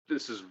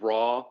This is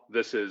raw.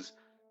 This is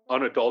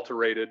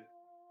unadulterated.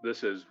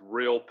 This is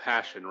real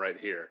passion right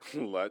here.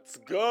 Let's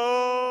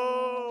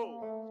go!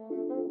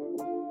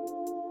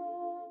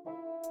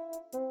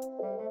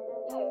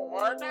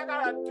 We're not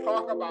gonna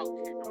talk about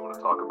I want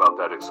to talk about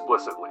that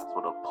explicitly. That's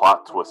where the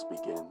plot twist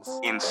begins.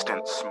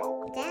 instant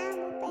smoke.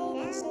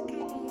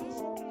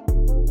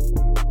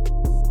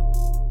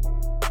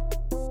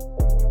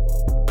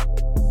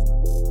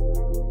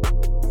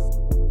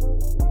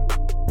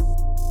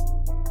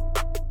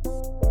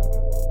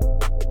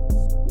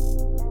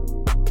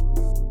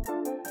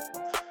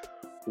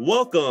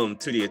 Welcome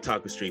to the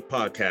Otaku Street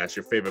Podcast,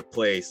 your favorite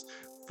place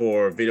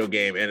for video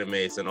game,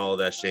 animes, and all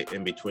that shit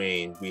in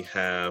between. We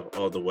have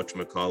all the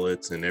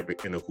whatchamacallits and every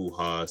kind of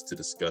hoo-has to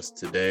discuss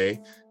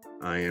today.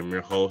 I am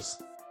your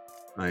host,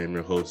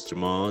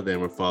 Jamal.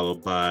 Then we're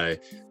followed by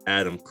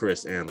Adam,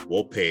 Chris, and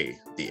Wope, the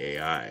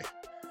AI,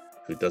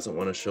 who doesn't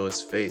want to show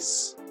his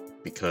face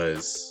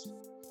because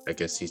I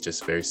guess he's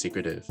just very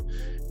secretive.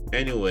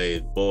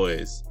 Anyway,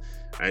 boys,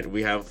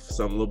 we have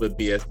some little bit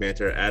BS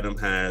banter. Adam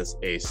has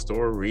a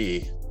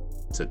story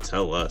to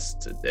tell us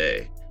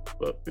today.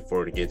 But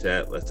before we get to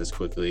that, let's just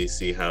quickly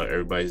see how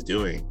everybody's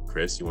doing.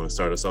 Chris, you want to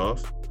start us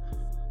off?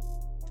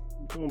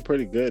 I'm doing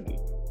pretty good.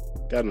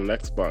 Got an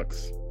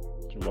Xbox,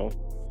 Jamal.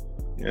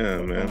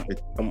 Yeah, man.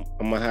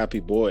 I'm a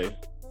happy boy.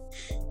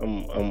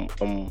 I'm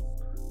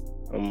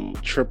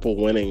triple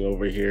winning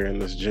over here in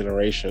this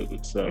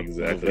generation. So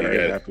Exactly. I'm a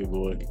very happy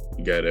boy.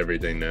 You got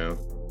everything now.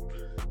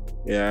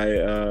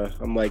 Yeah,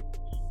 I'm like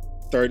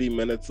 30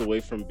 minutes away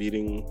from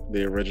beating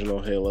the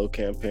original Halo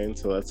campaign,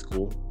 so that's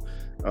cool.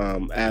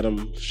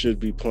 Adam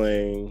should be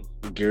playing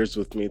Gears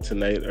with me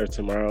tonight or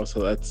tomorrow, so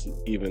that's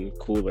even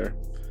cooler.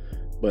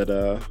 But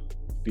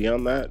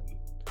beyond that,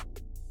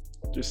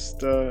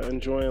 just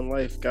enjoying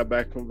life. Got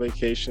back from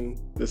vacation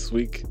this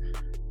week,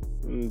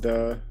 and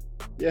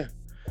yeah,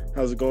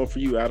 how's it going for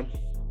you, Adam?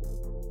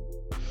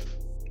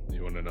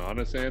 You want an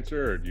honest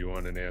answer, or do you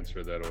want an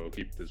answer that will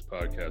keep this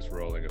podcast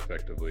rolling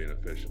effectively and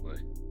efficiently?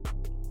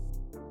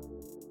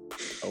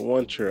 I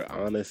want your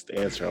honest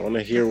answer. I want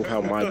to hear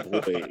how my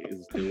boy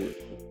is doing.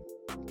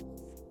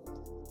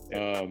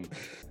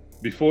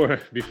 Before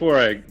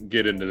I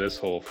get into this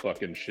whole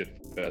fucking shit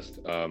fest,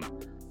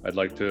 I'd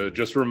like to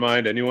just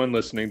remind anyone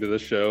listening to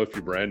this show, if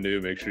you're brand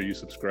new, make sure you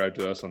subscribe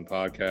to us on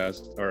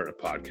Apple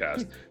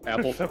Podcast.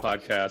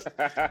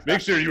 Make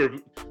sure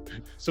you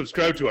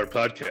subscribe to our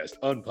podcast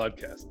on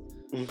podcast.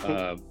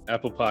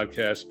 Apple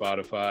Podcast,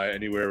 Spotify,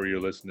 anywhere where you're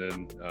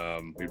listening.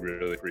 We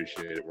really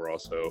appreciate it. We're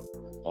also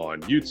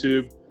on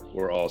YouTube.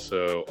 We're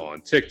also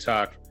on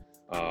TikTok.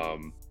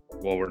 Well,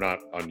 we're not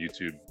on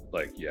YouTube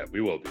yet.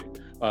 We will be.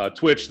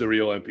 Twitch, The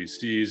Real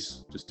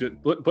NPCs. Just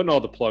putting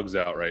all the plugs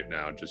out right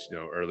now. Just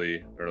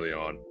early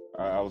on.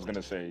 I was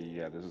gonna say,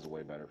 yeah, this is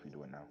way better if you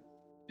do it now.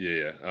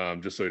 Yeah.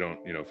 Just so you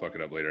don't fuck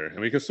it up later,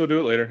 and we can still do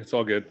it later. It's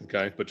all good.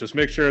 Okay, but just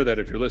make sure that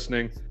if you're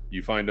listening,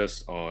 you find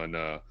us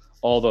on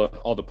all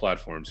the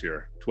platforms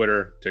here: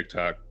 Twitter,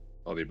 TikTok,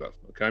 all the above.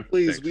 Okay.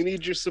 Please, Thanks. We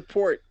need your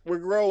support. We're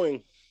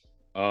growing.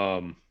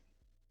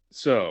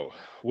 So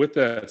with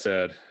that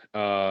said,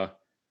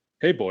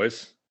 hey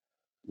boys,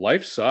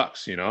 life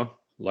sucks.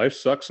 Life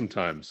sucks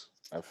sometimes.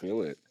 I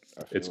feel it.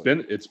 It's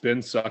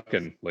been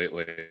sucking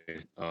lately.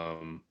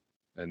 And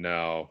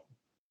now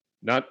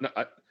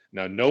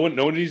no one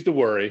needs to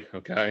worry.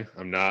 Okay,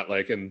 I'm not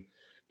like in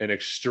an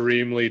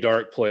extremely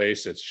dark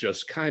place. It's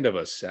just kind of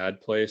a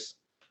sad place.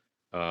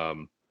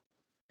 And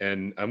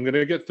I'm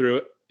gonna get through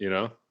it.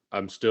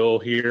 I'm still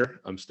here.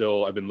 I've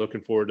been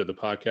looking forward to the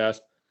podcast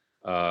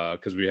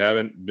because we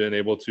haven't been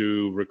able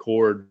to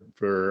record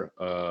for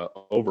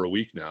over a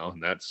week now,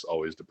 and that's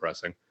always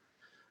depressing.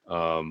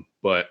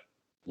 But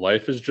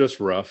life is just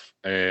rough,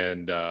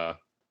 and I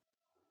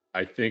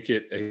think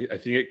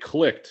it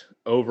clicked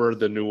over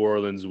the New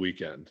Orleans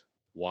weekend.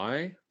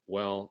 Why?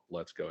 Well,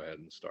 let's go ahead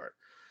and start.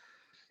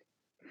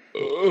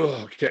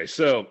 Okay,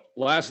 so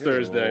last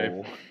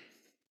Thursday.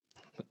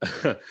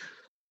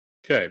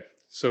 Okay,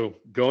 so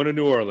going to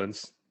New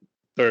Orleans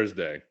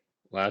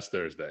last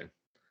Thursday,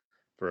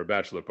 for a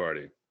bachelor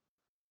party.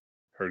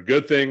 Heard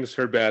good things,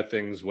 heard bad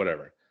things,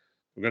 whatever.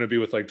 I'm going to be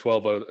with like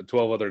 12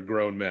 other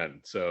grown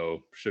men,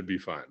 so should be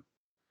fine.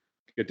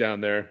 Get down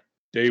there,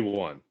 day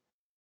one.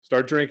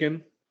 Start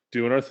drinking,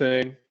 doing our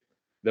thing.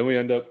 Then we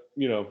end up,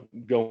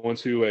 going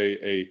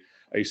to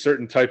a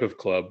certain type of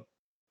club.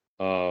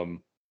 And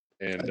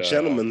A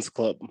gentleman's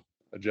club.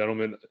 A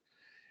gentleman.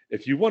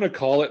 If you want to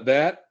call it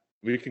that,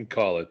 we can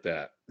call it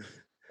that.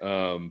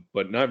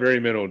 But not very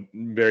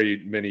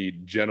many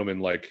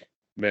gentlemen-like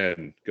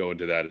men go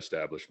into that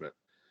establishment.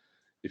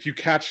 If you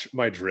catch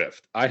my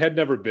drift, I had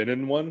never been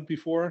in one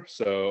before,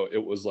 so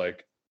it was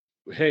like,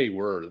 hey,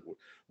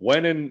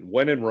 when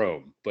in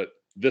Rome, but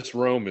this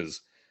Rome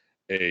is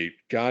a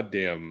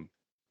goddamn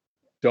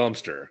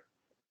dumpster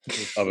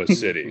of a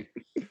city.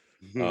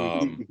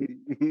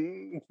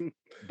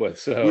 But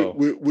so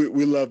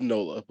we love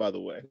NOLA, by the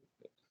way.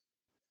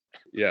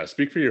 Yeah,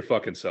 speak for your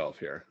fucking self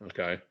here,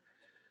 okay?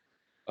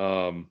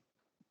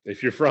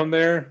 If you're from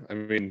there, I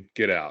mean,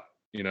 get out,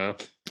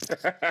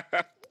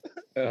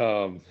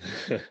 um,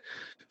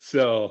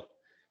 so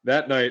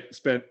that night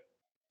spent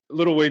a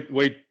little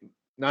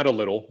not a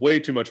little, way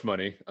too much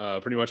money.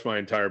 Pretty much my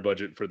entire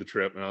budget for the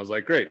trip, and I was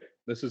like, great,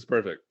 this is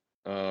perfect.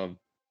 I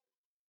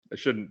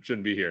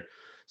shouldn't be here.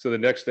 So the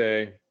next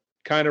day,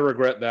 kind of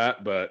regret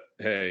that, but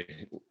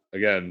hey,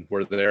 again,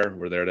 we're there.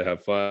 We're there to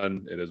have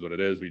fun. It is what it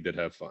is. We did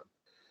have fun.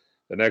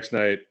 The next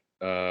night,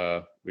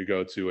 we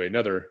go to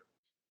another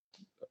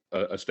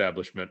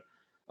establishment.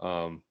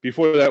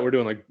 Before that, we're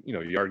doing like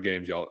yard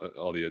games,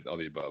 all the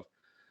above,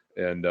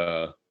 and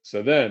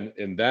so then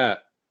in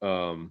that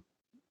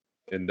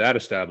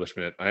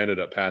establishment, I ended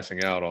up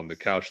passing out on the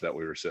couch that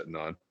we were sitting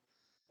on,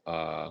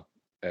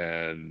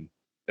 and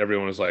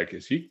everyone was like,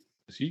 "Is he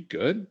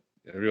good?"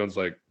 And everyone's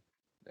like,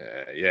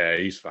 "Yeah,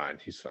 he's fine.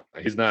 He's fine.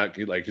 He's not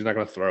like he's not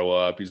gonna throw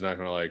up. He's not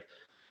gonna like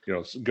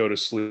go to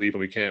sleep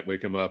and we can't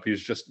wake him up. He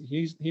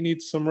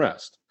needs some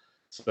rest."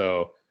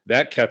 So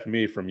that kept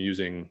me from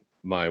using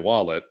my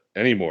wallet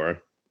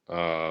anymore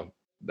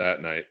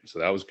that night. So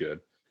that was good.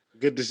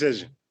 Good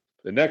decision.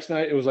 The next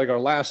night, it was like our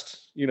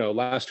last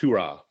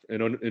hoorah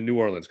in New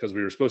Orleans, because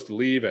we were supposed to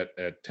leave at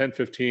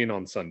 10:15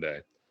 on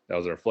Sunday. That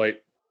was our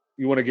flight.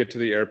 You want to get to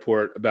the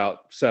airport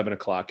about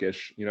 7:00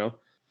 ish,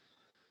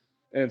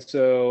 And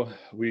so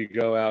we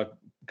go out,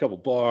 a couple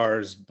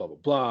bars, blah blah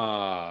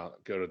blah.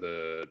 Go to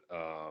the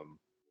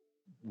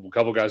a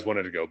couple guys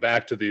wanted to go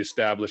back to the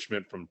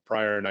establishment from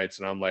prior nights,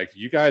 and I'm like,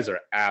 you guys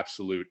are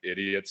absolute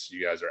idiots.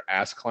 You guys are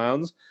ass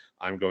clowns.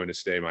 I'm going to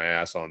stay my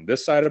ass on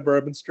this side of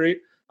Bourbon Street.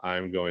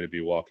 I'm going to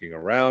be walking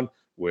around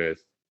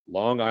with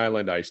Long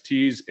Island iced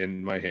teas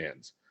in my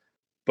hands,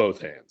 both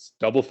hands,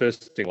 double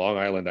fisting Long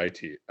Island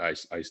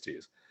iced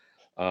teas.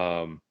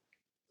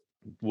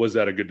 Was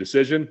that a good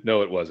decision?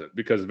 No, it wasn't,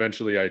 because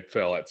eventually I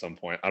fell at some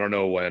point. I don't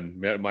know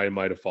when. I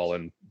might have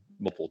fallen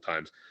multiple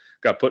times.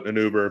 Got put in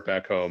an Uber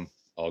back home.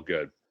 All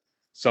good.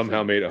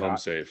 Somehow made it home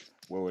safe.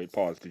 Wait,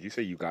 pause. Did you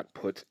say you got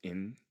put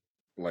in?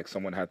 Like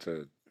someone had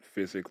to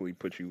physically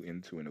put you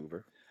into an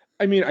Uber?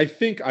 I mean, I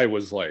think I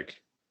was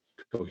like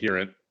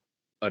coherent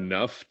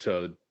enough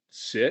to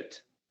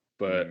sit,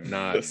 but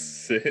not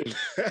sit.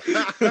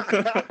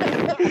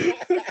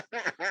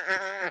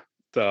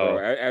 So Bro,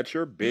 at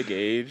your big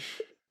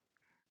age,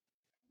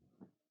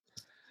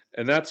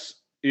 and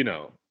that's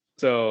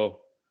so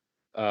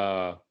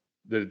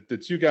the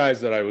two guys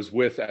that I was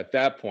with at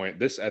that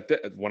point,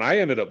 when I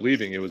ended up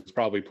leaving, it was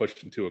probably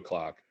pushing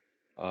 2:00.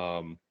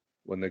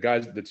 When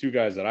the two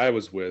guys that I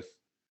was with,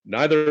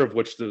 neither of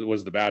which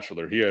was the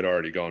bachelor, he had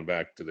already gone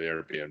back to the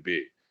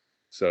Airbnb.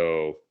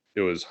 So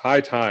it was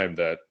high time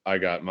that I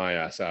got my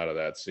ass out of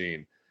that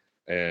scene.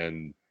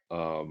 And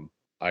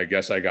I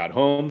guess I got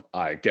home.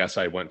 I guess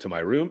I went to my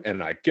room,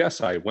 and I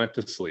guess I went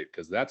to sleep,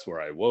 because that's where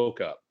I woke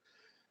up.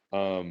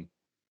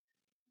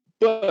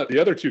 But the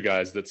other two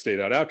guys that stayed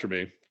out after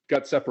me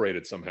got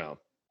separated somehow.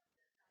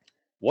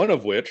 One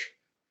of which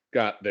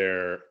got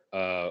their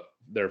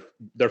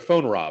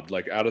phone robbed,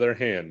 like out of their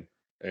hand,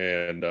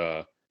 and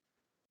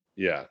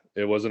yeah,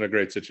 it wasn't a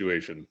great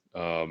situation.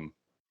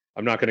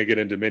 I'm not going to get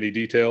into many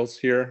details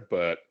here,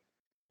 but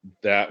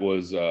that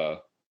was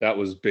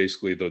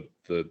basically the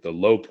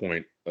low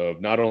point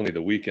of not only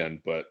the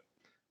weekend but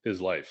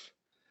his life.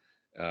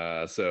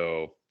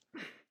 So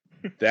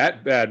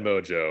that bad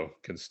mojo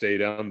can stay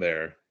down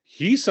there.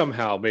 He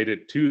somehow made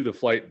it to the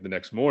flight the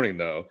next morning,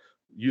 though,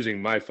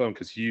 using my phone,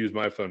 because he used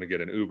my phone to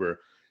get an Uber.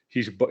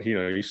 He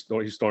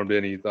stormed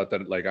in. He thought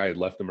that like I had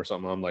left him or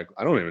something. I'm like,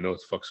 I don't even know what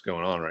the fuck's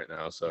going on right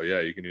now. So yeah,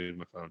 you can use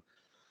my phone.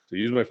 So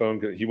he used my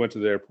phone. He went to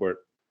the airport.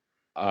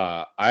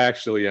 I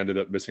actually ended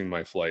up missing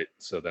my flight.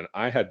 So then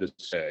I had to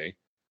say,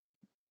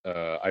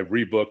 I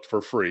rebooked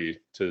for free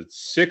to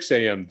 6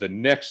 a.m. the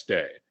next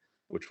day,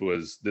 which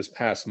was this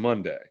past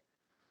Monday.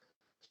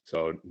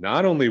 So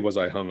not only was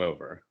I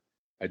hungover,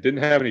 I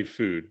didn't have any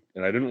food,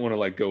 and I didn't want to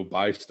like go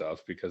buy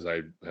stuff because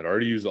I had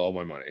already used all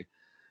my money.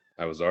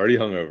 I was already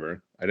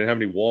hungover. I didn't have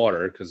any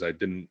water because I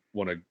didn't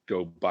want to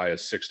go buy a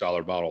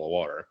 $6 bottle of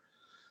water.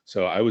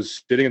 So I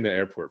was sitting in the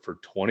airport for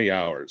 20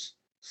 hours,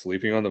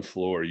 sleeping on the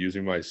floor,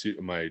 using my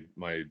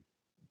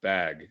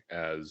bag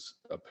as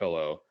a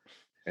pillow,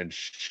 and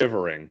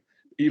shivering.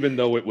 Even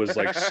though it was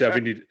like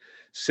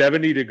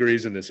 70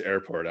 degrees in this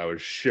airport, I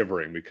was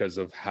shivering because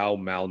of how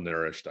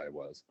malnourished I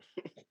was.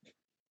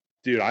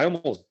 Dude, I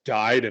almost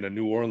died in a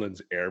New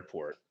Orleans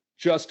airport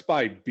just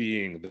by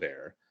being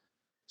there.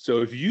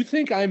 So if you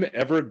think I'm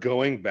ever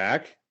going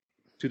back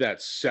to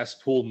that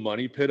cesspool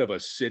money pit of a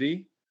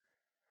city,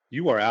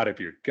 you are out of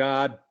your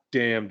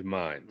goddamned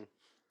mind.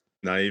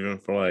 Not even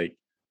for like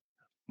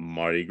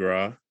Mardi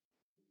Gras.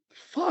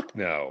 Fuck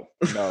no.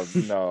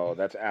 No,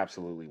 that's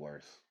absolutely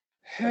worse.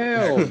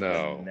 Hell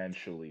no.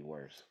 Exponentially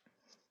worse.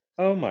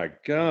 Oh my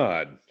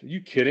God. Are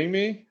you kidding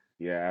me?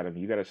 Yeah, Adam,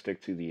 you got to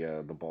stick to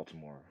the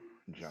Baltimore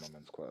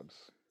gentlemen's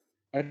clubs.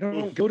 I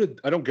don't go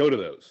to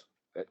those.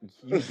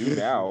 You do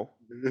now.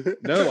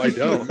 No, I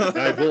don't.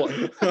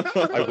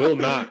 I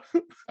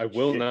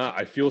will not.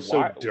 I feel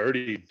so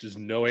dirty just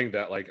knowing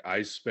that like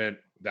I spent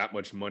that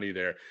much money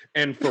there,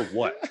 and for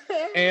what?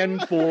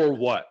 And for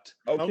what?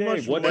 Okay,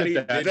 much What money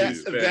did that did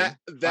you do? spend?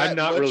 I'm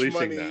not much releasing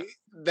money, that.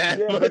 That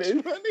Yeah, but much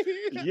it-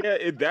 money. yeah,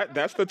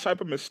 that's the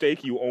type of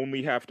mistake you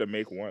only have to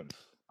make once.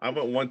 I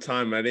went one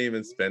time. I didn't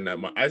even spend that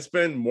much. I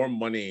spend more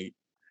money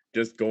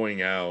just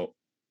going out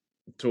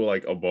to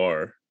like a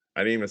bar.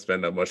 I didn't even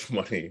spend that much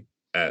money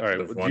at All right.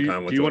 the well, one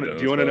time. I do went you to a want to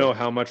gentleman's know club.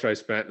 how much I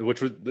spent?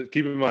 Which was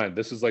keep in mind,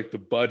 this is like the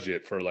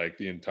budget for like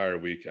the entire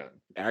weekend.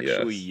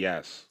 Actually, Yes.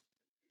 yes.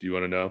 Do you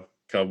want to know?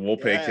 Cause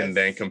Wolpe can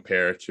then Yes.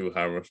 compare to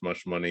how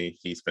much money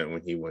he spent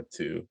when he went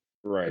to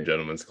a Right.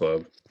 gentleman's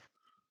club.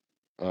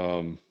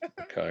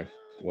 Okay.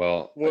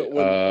 Well,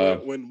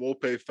 When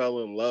Wope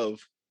fell in love.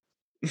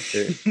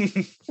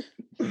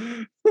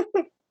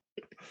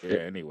 Yeah,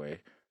 anyway.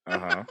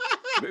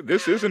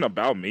 This isn't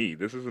about me.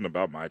 This isn't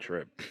about my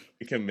trip.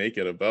 You can make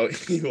it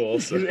about you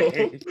also.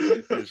 Hey,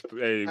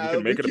 we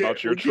can make it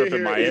about your trip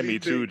in Miami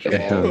too,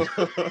 Jamal.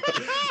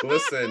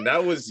 Listen,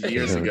 that was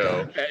years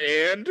ago.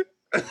 And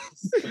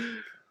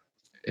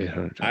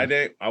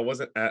 $800. I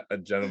wasn't at a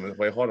gentleman.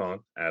 Wait, hold on,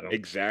 Adam.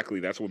 exactly,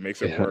 that's what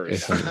makes it Yeah,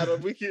 worse.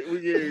 Adam, we can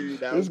hear you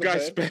now. This guy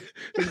spent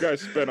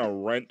a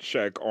rent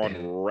check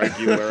on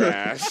regular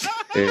ass.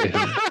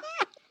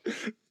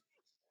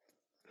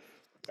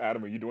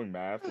 Adam, are you doing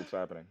math? What's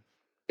happening?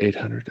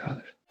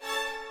 $800.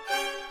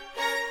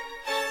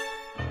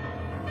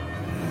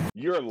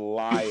 You're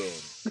lying.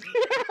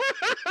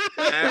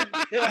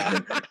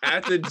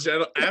 At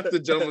the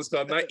gentleman's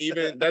club, not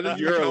even that doesn't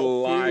You're even count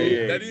lying.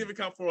 food. That didn't even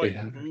count for like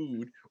 800.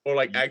 food or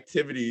like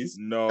activities.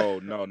 No.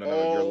 You're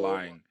Oh.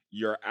 lying.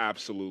 You're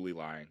absolutely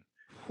lying.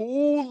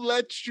 Who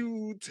let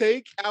you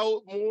take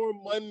out more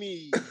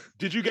money?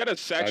 Did you get a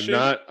section?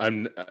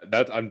 I'm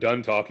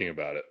done talking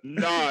about it.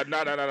 No.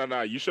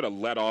 You should have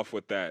let off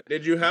with that.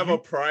 Did you have a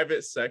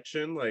private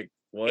section? Like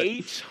what?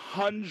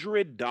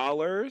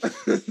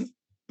 $800,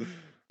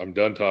 I'm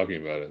done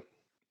talking about it.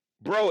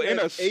 bro. In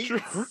a Eight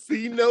strip.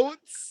 C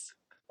notes.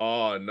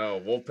 Oh no,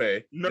 we'll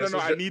pay. No. This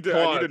was I just- need to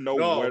hold on, know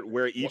no.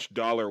 where each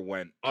dollar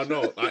went. Oh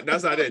no,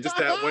 that's not it. Just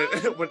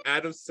that when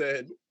Adam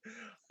said,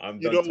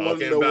 "I'm You done don't want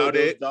to talking know where about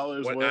those it."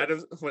 dollars When went.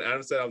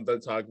 Adam said, "I'm done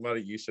talking about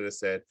it," you should have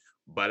said,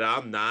 "But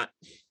I'm not."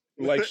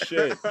 Like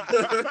shit.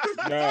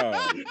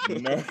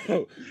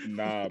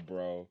 Nah,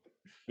 bro.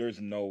 There's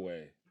no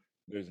way.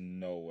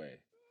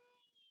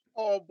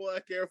 All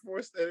black Air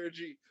Force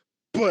energy,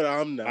 but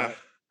I'm not.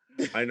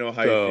 I know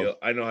how So- you feel.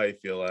 I know how you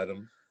feel,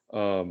 Adam.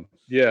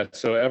 Yeah.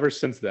 So ever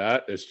since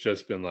that, it's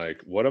just been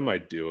like, what am I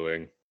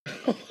doing?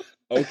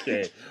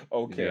 Okay,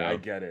 I Yeah.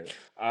 get it.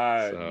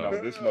 No,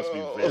 this must be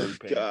Oh, very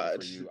painful for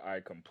God. you. I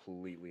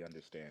completely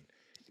understand.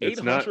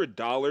 It's not-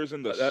 $800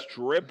 in the that-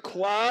 strip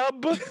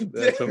club?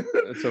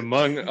 It's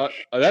among.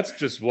 That's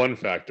just one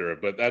factor,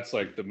 but that's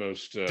like the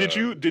most. Did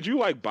you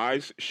like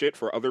buy shit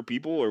for other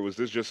people, or was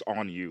this just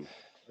on you?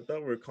 I thought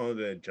we were calling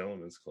it a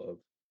gentleman's club.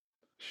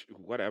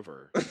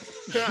 Whatever.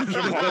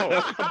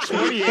 Jamal, I'm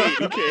 28.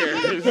 Who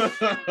cares?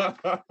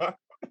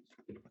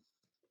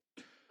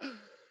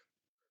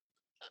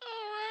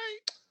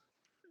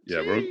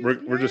 Yeah,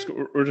 we're just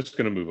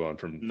gonna move on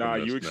from. Nah,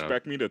 from you this now.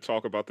 expect me to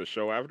talk about the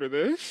show after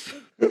this?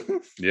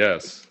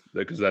 Yes,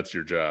 because that's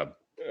your job.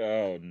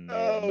 Oh no,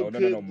 Oh, no.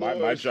 good My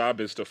lord.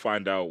 job is to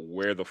find out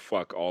where the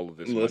fuck all of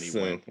this money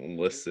went.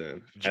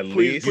 Listen. At Please-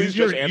 least please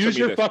just answer use me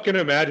your this. fucking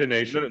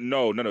imagination.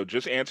 No.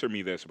 Just answer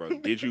me this, bro.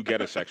 Did you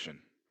get a section?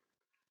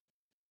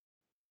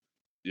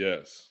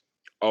 Yes.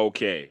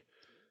 Okay.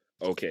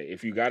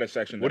 If you got a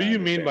section, What do then I you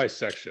mean by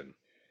understand. section?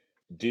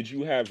 Did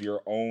you have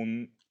your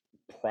own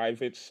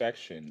private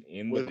section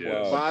in the With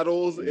Yes. club?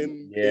 bottles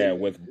and Yeah,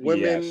 and with-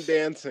 women yes.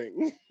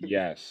 dancing.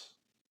 Yes.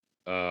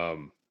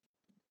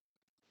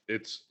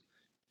 It's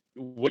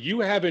what you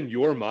have in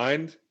your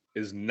mind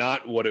is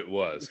not what it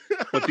was,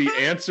 but the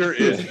answer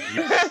is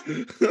yes.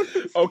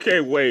 Okay,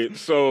 wait.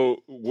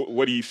 So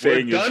what he's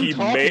saying We're is done he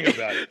talking made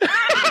about it.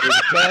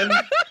 We're done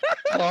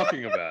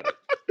talking about it.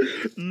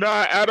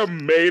 Nah,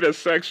 Adam made a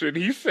section.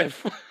 He said,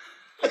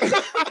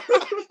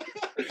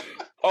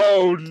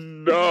 "Oh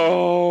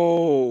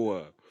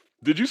no!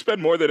 Did you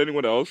spend more than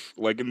anyone else,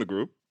 like in the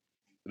group?"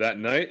 That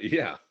night,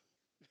 yeah.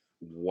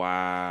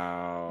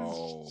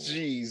 Wow.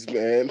 Jeez,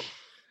 man.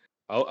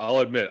 I'll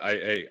admit,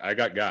 I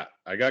got,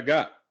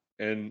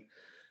 and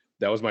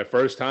that was my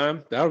first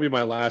time. That'll be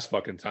my last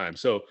fucking time.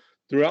 So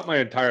throughout my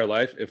entire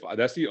life, if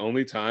that's the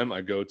only time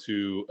I go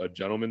to a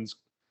gentleman's,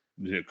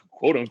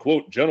 quote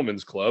unquote,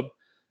 gentleman's club,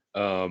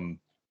 and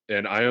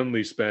I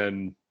only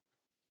spend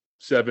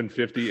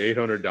 $750,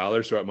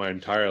 $800 throughout my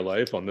entire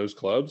life on those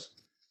clubs,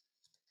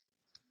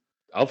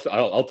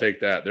 I'll take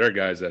that. There are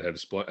guys that have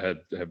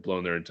have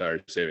blown their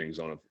entire savings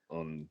on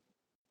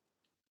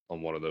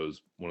one of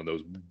those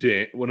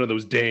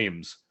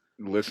dames.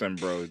 Listen,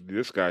 bro.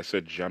 This guy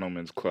said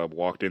gentleman's club.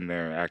 Walked in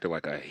there and acted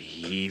like a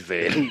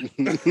heathen.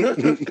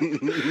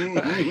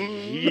 A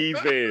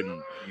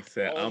heathen. he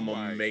said, Oh "I'm my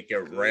gonna make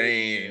it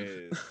rain."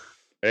 goodness.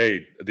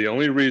 Hey, the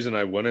only reason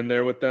I went in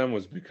there with them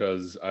was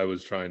because I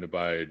was trying to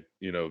buy,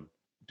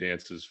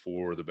 dances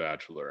for The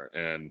Bachelor,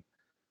 and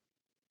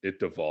it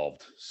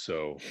devolved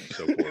so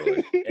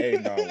poorly. Hey,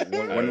 no.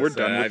 When we're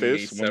done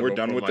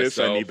with this,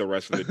 I need the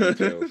rest of the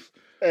details.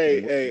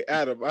 Hey,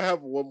 Adam, I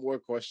have one more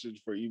question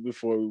for you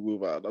before we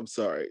move on. I'm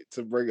sorry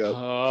to bring up.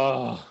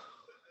 Oh,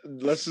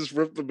 Let's just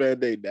rip the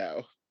Band-Aid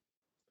now.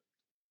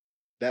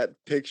 That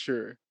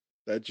picture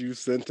that you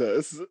sent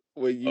us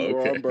when you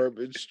were on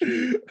Bourbon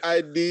Street.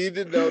 I need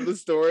to know the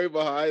story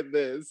behind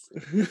this.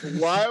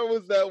 Why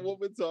was that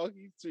woman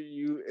talking to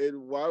you,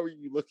 and why were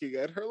you looking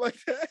at her like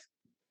that?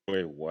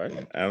 Wait,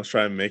 what? I was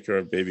trying to make her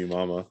a baby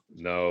mama.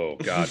 no,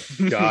 God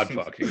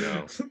fucking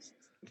no.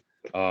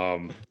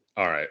 All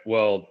right.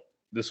 Well,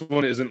 this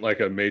one isn't like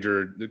a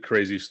major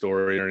crazy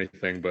story or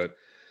anything, but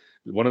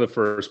one of the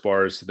first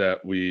bars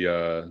that we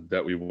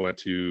went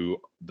to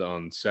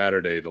on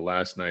Saturday, the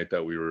last night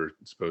that we were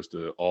supposed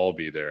to all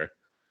be there.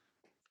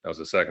 That was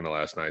the second to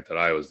last night that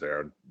I was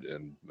there,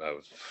 and I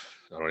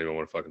don't even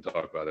want to fucking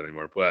talk about it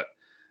anymore. But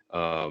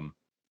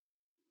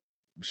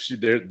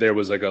there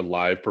was like a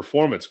live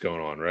performance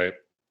going on, right?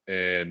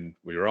 And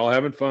we were all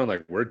having fun,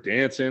 like we're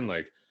dancing,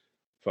 like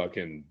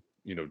fucking,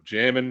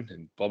 jamming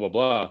and blah blah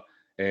blah.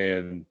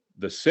 And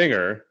the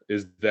singer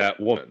is that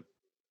woman.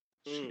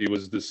 She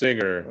was the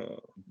singer.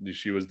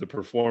 She was the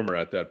performer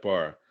at that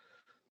bar.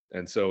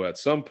 And so at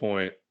some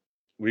point,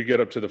 we get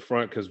up to the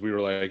front because we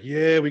were like,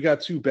 yeah, we got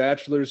 2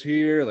 bachelors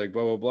here, like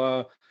blah, blah,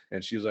 blah.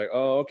 And she's like,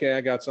 oh, okay,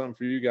 I got something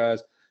for you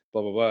guys,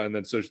 blah, blah, blah. And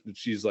then so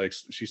she's like,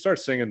 she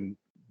starts singing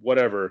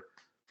whatever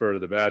for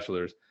the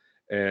bachelors.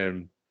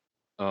 And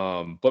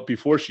but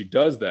before she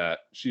does that,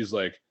 she's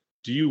like,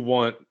 do you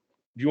want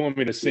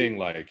me to sing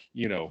like,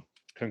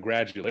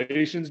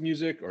 congratulations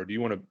music, or do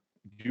you want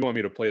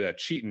me to play that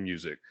cheating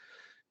music?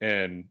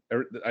 And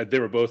they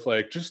were both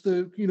like, just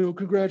the,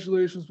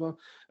 congratulations, mom.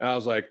 And I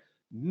was like,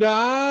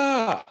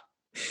 nah.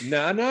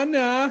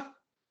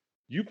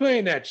 You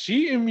playing that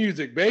cheating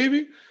music,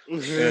 baby.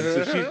 And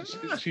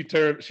so she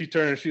turned,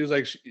 she was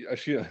like,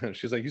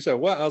 she's like, you said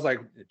what? I was like,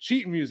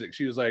 cheating music.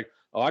 She was like,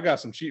 oh, I got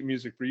some cheating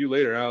music for you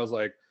later. And I was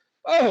like,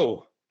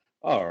 oh,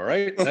 all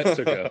right. That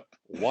took a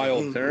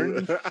wild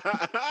turn.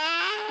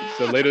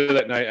 So later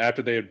that night,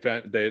 after they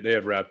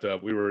had wrapped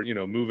up, we were,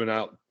 moving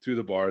out to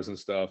the bars and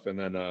stuff. And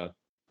then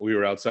we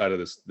were outside of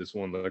this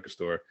one liquor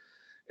store,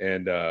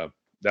 and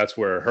that's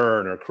where her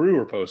and her crew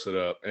were posted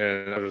up.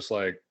 And I was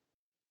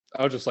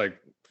just like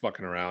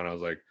fucking around. I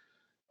was like,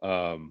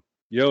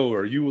 yo,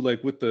 are you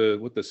like with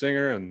the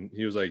singer? And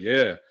he was like,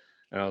 yeah.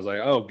 And I was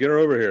like, oh, get her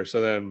over here.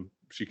 So then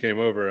she came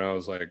over, and I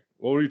was like,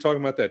 what were you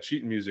talking about that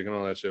cheating music and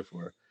all that shit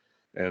for?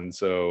 And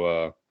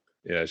so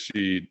yeah,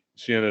 she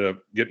ended up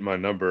getting my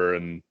number,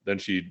 and then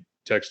she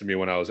texted me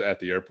when I was at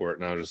the airport,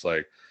 and I was just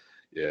like,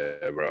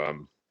 yeah,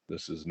 bro,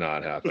 this is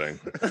not happening.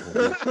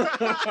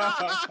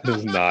 This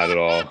is not at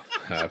all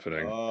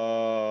happening.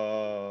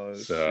 Oh,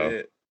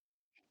 shit.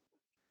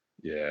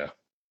 Yeah.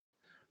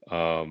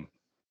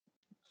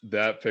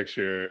 That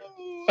picture.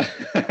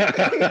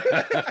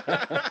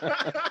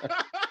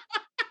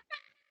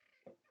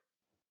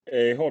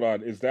 Hey, hold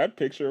on. Is that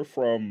picture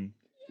from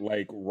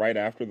like right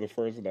after the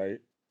first night?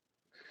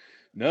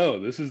 No,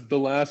 this is the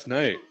last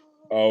night.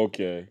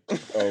 Okay.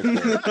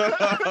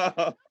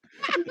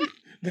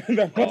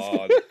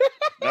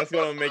 That's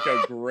gonna make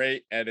a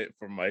great edit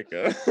for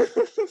Micah. Love.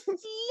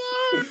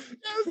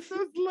 Yes,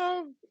 that's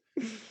love.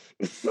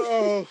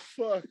 Oh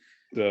fuck.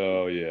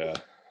 So yeah.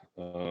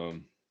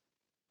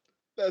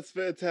 That's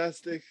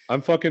fantastic.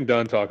 I'm fucking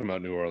done talking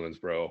about New Orleans,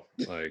 bro.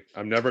 Like,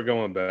 I'm never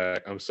going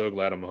back. I'm so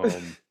glad I'm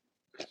home.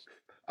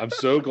 I'm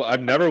so glad.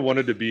 I've never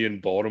wanted to be in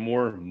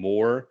Baltimore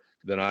more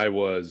than I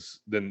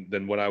was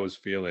than what I was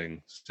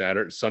feeling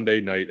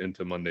Sunday night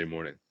into Monday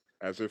morning.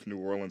 As if New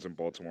Orleans and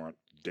Baltimore aren't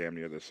damn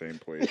near the same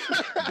place.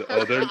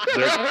 Oh, they're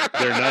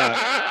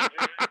not.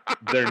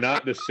 They're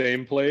not the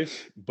same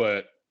place,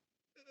 but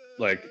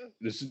like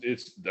this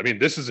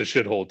is a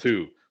shithole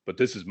too. But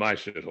this is my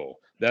shithole.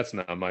 That's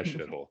not my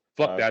shithole.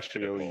 Fuck that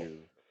shithole.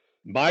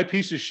 My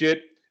piece of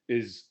shit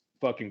is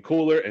fucking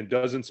cooler and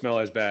doesn't smell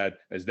as bad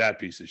as that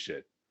piece of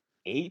shit.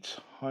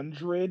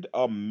 $800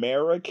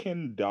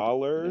 American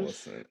dollars.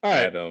 Listen,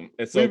 Adam,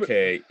 it's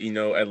okay.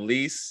 At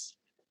least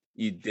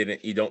you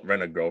don't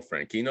rent a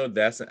girlfriend.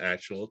 That's an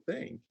actual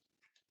thing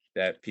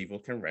that people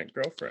can rent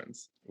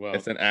girlfriends. Well,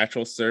 it's an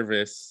actual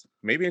service.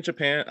 Maybe in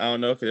Japan, I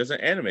don't know, if there's an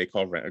anime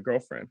called Rent a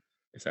Girlfriend.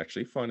 It's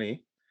actually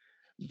funny,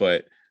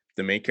 but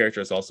the main character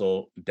is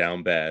also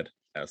down bad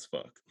as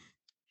fuck.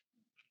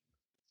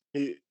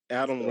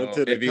 Adam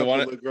rented a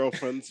couple of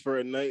girlfriends for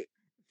a night.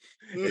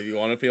 If you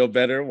want to feel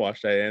better,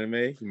 watch that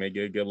anime. You may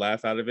get a good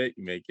laugh out of it.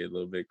 You may get a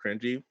little bit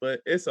cringy,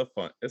 but it's a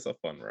fun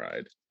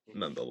ride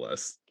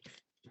nonetheless.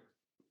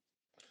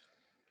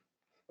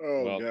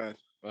 Oh God.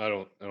 I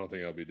don't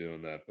think I'll be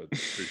doing that, but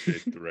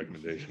appreciate the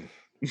recommendation.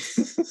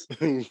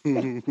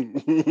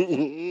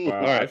 Wow,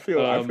 all right, I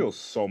feel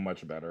so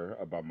much better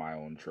about my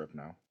own trip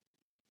now.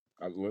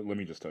 Let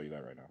me just tell you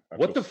that right now.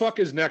 What the fuck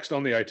is next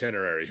on the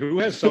itinerary? Who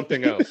has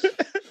something else?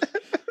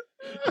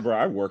 Bro,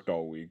 I worked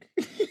all week.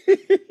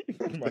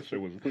 My shit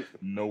was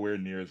nowhere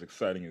near as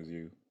exciting as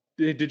you.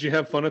 Did you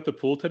have fun at the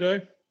pool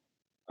today?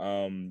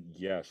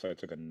 Yes, I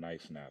took a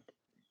nice nap.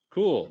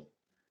 Cool.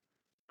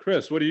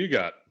 Chris, what do you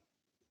got?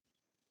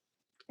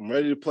 I'm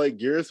ready to play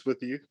Gears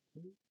with you.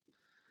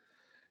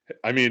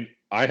 I mean,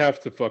 I have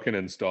to fucking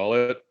install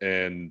it,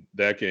 and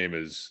that game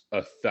is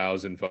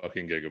 1,000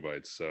 fucking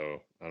gigabytes.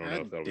 So I don't know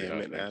God if that'll be damn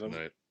it, happening Adam.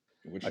 tonight.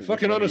 Which, I which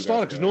fucking one do you uninstalled it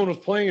guys because got? no one was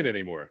playing it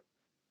anymore.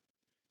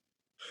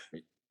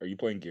 Are you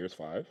playing Gears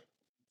 5?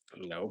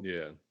 No.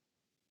 Yeah.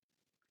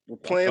 We're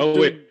playing Oh,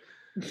 through... wait.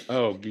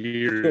 Oh,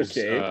 Gears.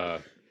 Okay.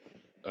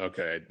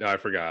 Okay. No, I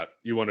forgot.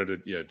 You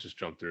wanted to, just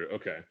jump through.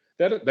 Okay.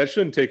 That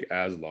shouldn't take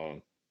as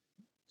long.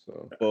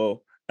 So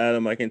Well,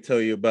 Adam, I can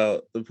tell you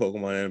about the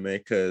Pokemon anime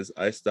because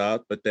I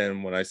stopped, but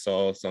then when I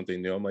saw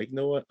something new, I'm like, you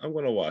know what? I'm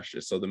gonna watch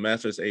this. So the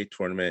Masters 8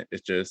 tournament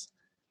is just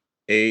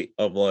 8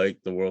 of like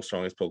the world's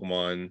strongest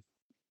Pokemon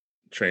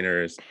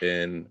trainers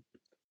in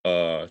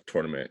a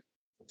tournament.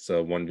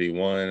 So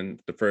 1v1.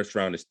 The first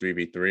round is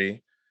 3v3.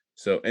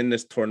 So in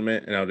this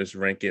tournament, and I'll just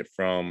rank it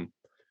from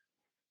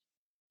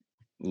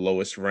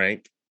lowest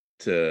rank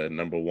to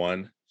number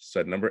 1. So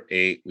at number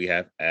 8, we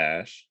have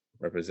Ash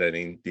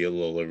representing the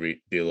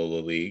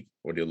Alola League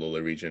or the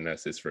Alola region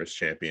as his first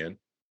champion.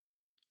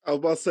 I was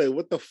about to say,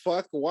 what the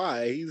fuck?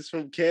 Why? He's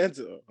from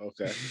Kansas.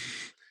 Okay.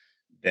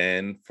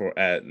 Then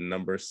at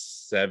number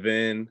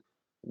 7,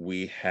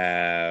 we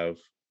have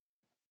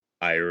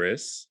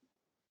Iris.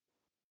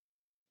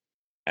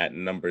 At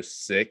number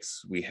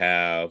 6, we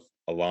have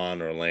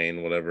Alon or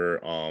Lane, whatever.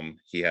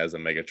 He has a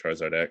Mega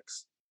Charizard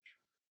X.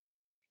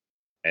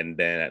 And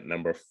then at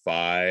number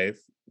 5,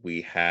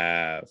 we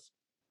have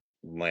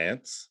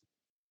Lance.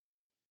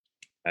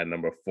 At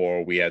number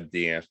 4, we have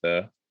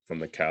Diantha from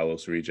the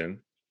Kalos region.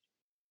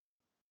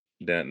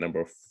 Then at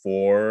number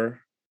 4,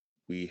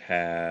 we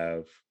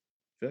have...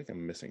 I feel like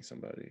I'm missing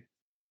somebody.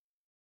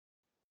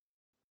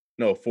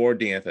 No, 4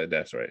 Diantha,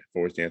 that's right.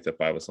 4 is Diantha,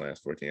 5 was Lance,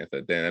 4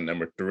 Diantha. Then at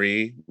number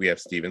 3, we have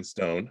Steven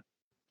Stone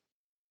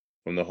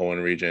from the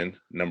Hoenn region.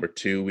 Number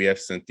 2, we have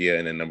Cynthia.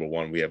 And then number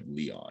 1, we have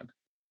Leon.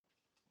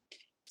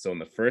 So in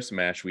the first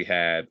match, we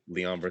had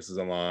Leon versus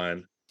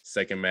Alon.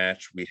 Second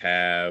match, we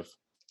have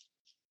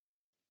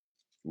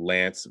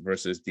Lance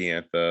versus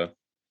Diantha.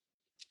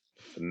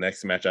 The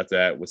next match after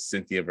that was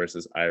Cynthia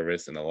versus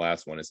Iris. And the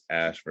last one is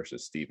Ash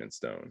versus Steven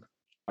Stone.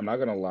 I'm not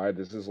gonna lie,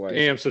 this is like,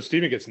 damn. So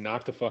Steven gets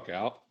knocked the fuck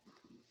out.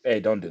 hey,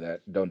 don't do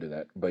that. Don't do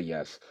that. But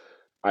yes,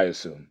 I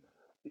assume.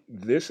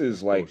 This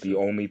is like the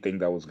Bullshit. only thing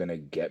that was gonna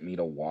get me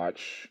to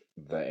watch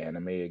the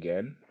anime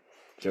again.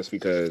 Just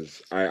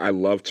because I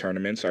love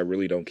tournaments. I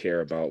really don't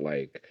care about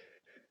like,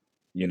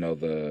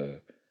 the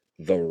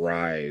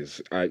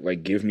rise. I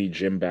like give me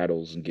gym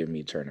battles and give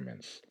me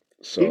tournaments.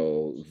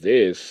 So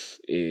this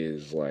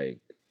is like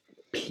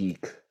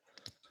peak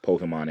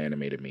Pokemon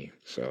anime to me.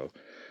 So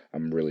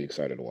I'm really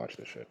excited to watch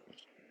this shit.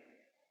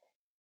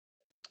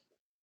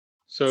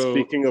 So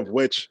Speaking of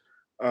which,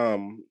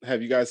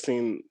 have you guys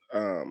seen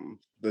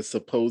the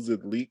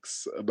supposed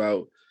leaks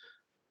about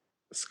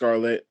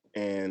Scarlet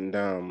and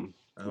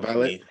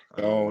Violet?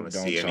 Don't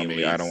tell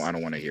me. I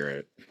don't want to hear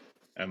it.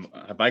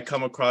 If I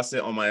come across it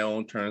on my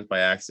own terms by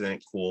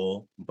accident,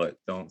 cool. But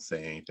don't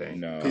say anything.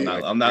 No,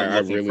 I'm not I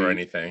looking for really-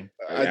 anything.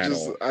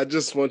 I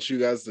just want you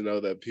guys to know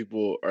that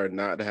people are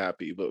not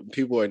happy, but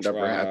people are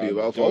never happy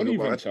about Don't Pokemon.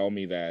 even tell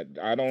me that.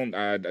 I don't.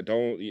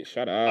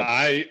 Shut up.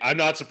 I'm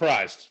not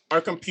surprised.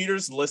 Our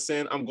computers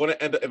listen. I'm gonna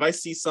end up if I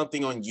see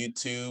something on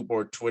YouTube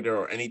or Twitter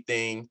or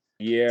anything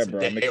Yeah,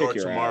 bro. I'm today gonna or kick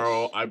your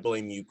tomorrow, ass. I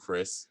blame you,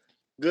 Chris.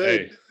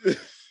 Good.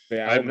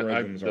 The I'm-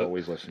 algorithms are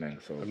always listening.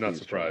 So I'm not please,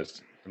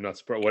 surprised. I'm not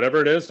surprised.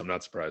 Whatever it is, I'm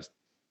not surprised.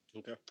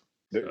 Okay.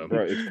 bro.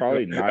 Bro, it's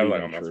probably not I'm even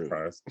like, I'm not true.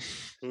 surprised.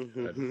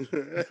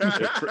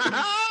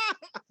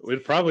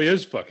 It probably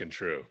is fucking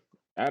true.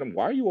 Adam,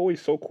 why are you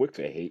always so quick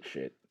to hate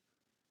shit?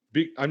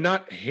 I'm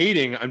not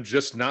hating. I'm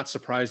just not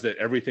surprised that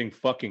everything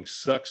fucking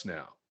sucks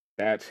now.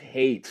 That's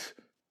hate.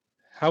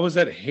 How is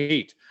that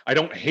hate? I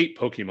don't hate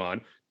Pokemon.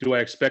 Do I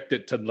expect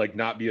it to like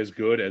not be as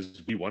good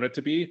as we want it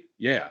to be?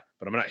 Yeah,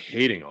 but I'm not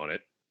hating on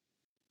it.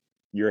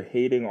 You're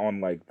hating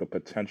on like the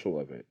potential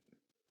of it.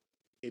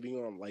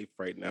 Hating on life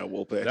right now,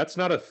 Wolpe. That's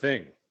not a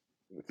thing.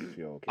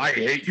 Yeah, okay. I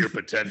hate your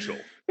potential.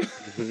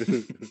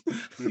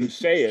 You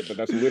say it, but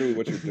that's literally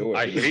what you're doing.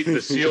 I hate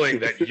the ceiling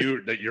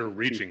that you're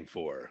reaching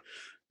for.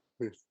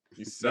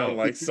 You sound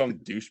like some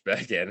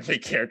douchebag anime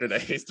character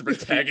that hates the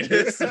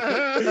protagonist.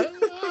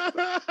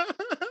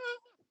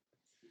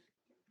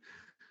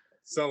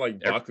 Sound like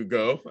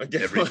Bakugo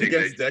against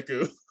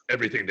Deku.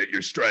 Everything that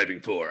you're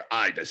striving for,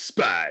 I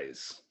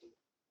despise.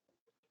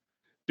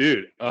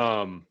 Dude,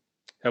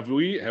 have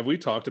we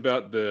talked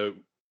about the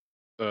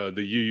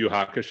Yu Yu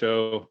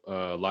Hakusho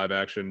live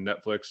action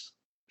Netflix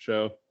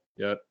show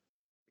yet?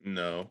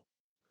 No.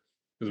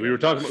 Because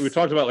we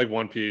talked about like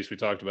One Piece, we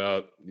talked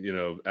about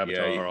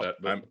Avatar, all that.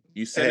 But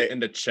You said it in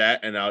the chat,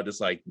 and I was just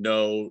like,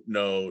 no,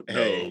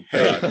 Hey,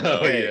 God, hey, no.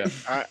 hey,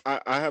 yeah.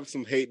 I have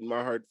some hate in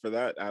my heart for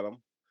that, Adam.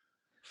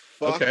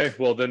 Fuck okay,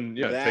 well then,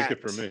 yeah, take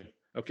it that. from me.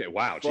 Okay,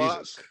 wow, Fuck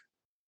Jesus.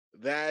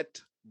 that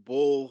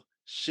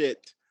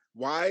bullshit.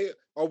 Why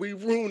are we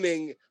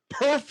ruining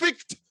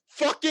perfect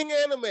fucking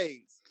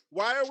animes?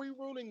 Why are we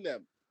ruining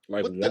them?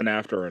 Like What one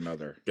after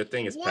another. Good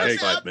thing it's One past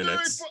 5 after it,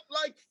 minutes.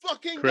 like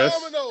fucking Chris,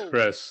 dominoes.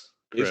 Chris,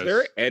 Is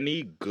there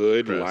any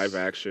good Chris. live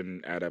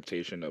action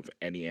adaptation of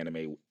any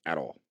anime at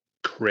all?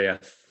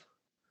 Chris,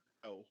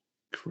 Oh,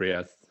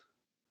 Chris.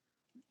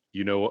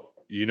 You know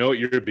what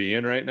you're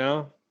being right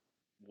now?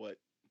 what?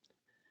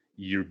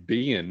 You're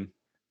being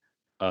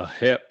a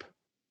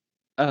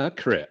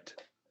hypocrite.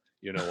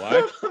 You know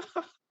why?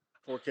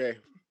 4K.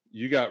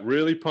 You got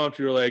really pumped.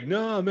 You're like,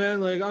 nah, man,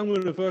 like I'm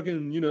gonna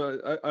fucking,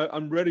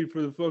 I'm ready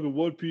for the fucking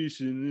One Piece.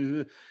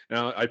 And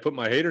now I put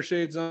my hater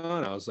shades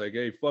on. I was like,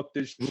 hey, fuck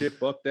this shit,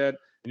 fuck that.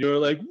 And you're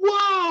like,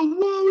 whoa,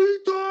 what are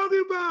you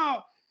talking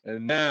about?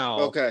 And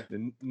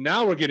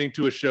now we're getting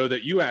to a show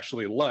that you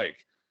actually like.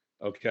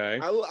 Okay.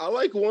 I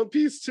like One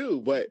Piece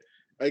too, but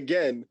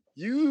again,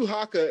 Yu Yu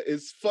Haka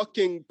is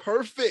fucking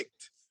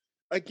perfect.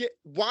 Again,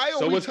 why are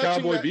So we was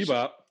touching Cowboy that shit?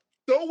 Bebop.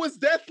 So was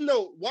Death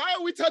Note. Why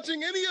are we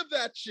touching any of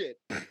that shit?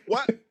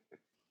 What?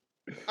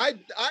 I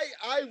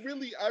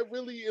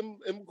really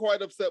am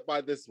quite upset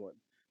by this one.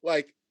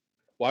 Like,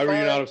 Why were you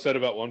fine. not upset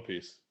about One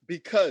Piece?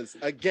 Because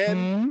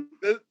again,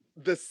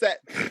 the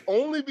set,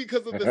 only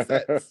because of the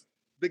sets.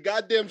 The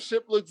goddamn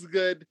ship looks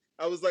good.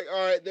 I was like,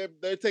 all right,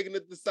 they're taking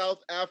it to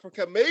South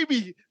Africa.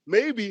 Maybe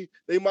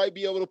they might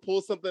be able to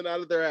pull something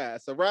out of their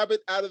ass. A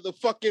rabbit out of the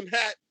fucking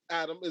hat,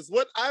 Adam, is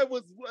what I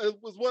was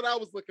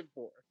looking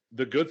for.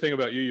 The good thing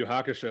about Yu Yu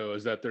Hakusho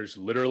is that there's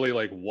literally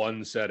like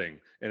one setting,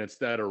 and it's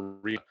that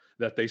arena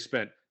that they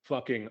spent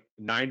fucking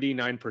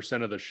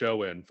 99% of the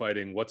show in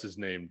fighting. What's his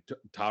name,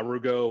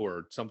 Tarugo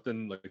or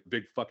something, like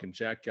big fucking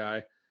Jack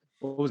guy.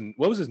 What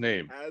was his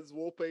name? As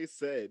Wolpe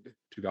said,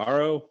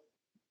 Tugaro.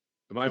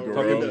 Am I Toguro.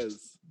 fucking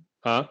just,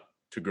 huh?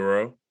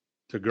 Toguro.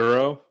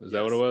 Toguro? Is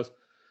that what it Yes. was?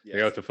 yes. They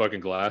got the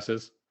fucking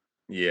glasses.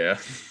 Yeah.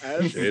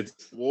 As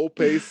Shades. Wolpe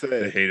The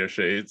said, hater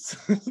shades.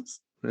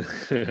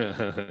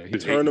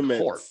 He's hating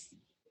court.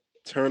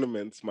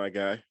 tournaments, my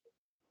guy.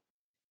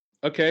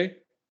 Okay,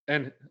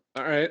 and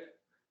all right,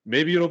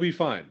 maybe it'll be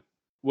fine.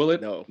 Will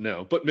it?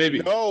 No. But maybe.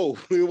 No,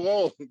 we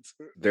won't.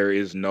 There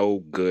is no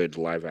good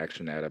live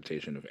action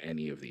adaptation of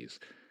any of these.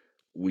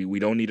 We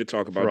don't need to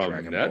talk about From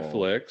Dragon Ball.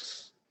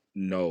 Netflix.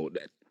 No,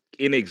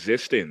 in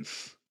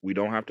existence. We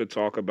don't have to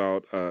talk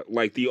about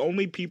like the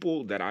only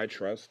people that I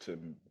trust to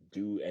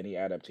do any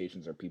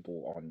adaptations are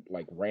people on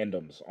like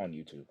randoms on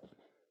YouTube.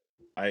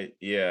 Like I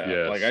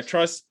Yes.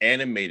 trust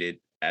animated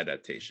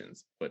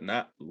adaptations, but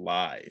not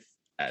live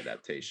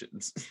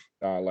adaptations.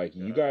 Like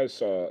you guys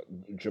saw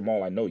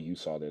Jamal, I know you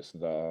saw this.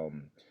 The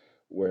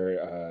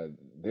where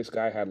this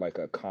guy had like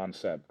a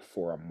concept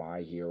for a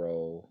My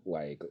Hero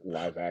like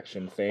live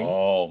action thing.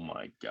 Oh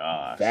my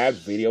gosh. That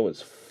video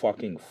is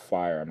fucking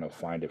fire. I'm gonna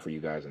find it for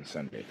you guys and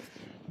send it.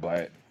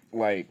 But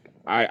like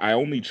I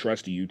only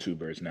trust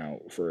YouTubers now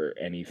for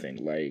anything.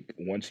 Like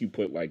once you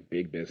put like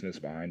big business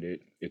behind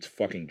it, it's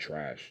fucking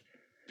trash.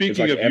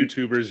 Speaking like of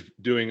YouTubers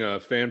doing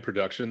fan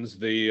productions,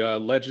 the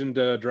Legend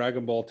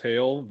Dragon Ball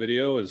Tale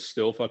video is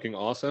still fucking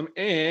awesome,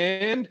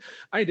 and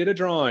I did a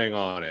drawing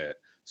on it.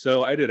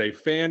 So I did a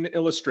fan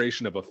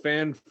illustration of a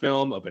fan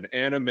film of an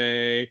anime,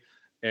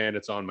 and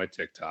it's on my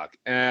TikTok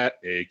at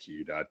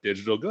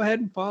aq.digital. Go ahead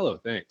and follow.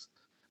 Thanks.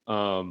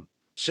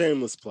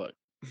 Shameless plug.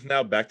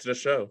 Now back to the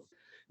show.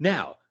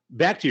 Now,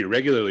 back to your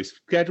regularly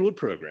scheduled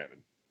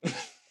programming.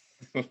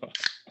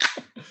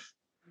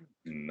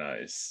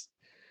 Nice.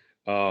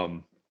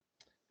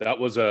 That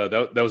was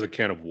a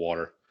can of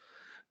water.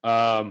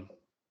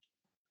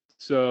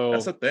 So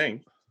That's a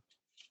thing.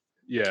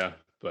 yeah,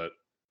 but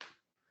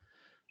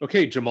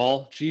okay,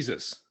 Jamal,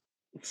 Jesus.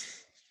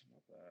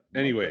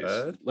 Anyways,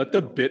 bad. let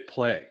the bit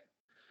play.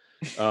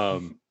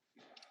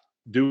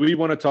 Do we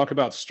want to talk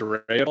about Stray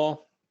at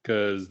all?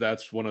 Because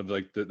that's one of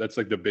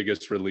the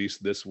biggest release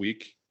this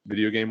week,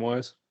 video game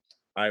wise.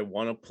 I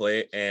want to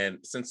play, and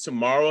since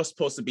tomorrow's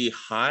supposed to be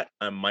hot,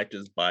 I might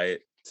just buy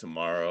it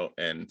tomorrow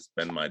and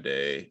spend my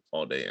day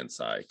all day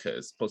inside because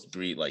it's supposed to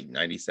be like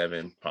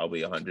 97,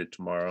 probably 100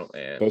 tomorrow.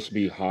 And Supposed to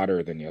be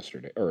hotter than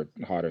yesterday or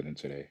hotter than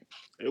today.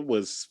 It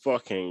was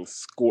fucking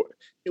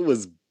It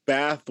was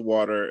bath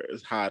water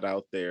hot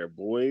out there,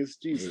 boys.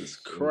 Jesus It was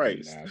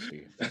Christ.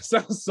 nasty. that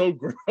sounds so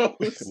gross.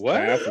 What?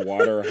 Bath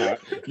water hot.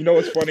 You know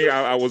what's funny?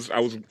 I was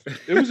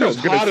It was I was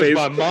as gonna hot say- as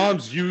my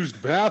mom's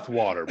used bath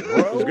water, I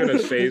bro. was gonna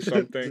say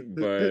something,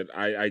 but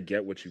I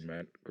get what you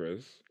meant,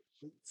 Chris.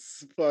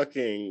 It's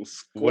fucking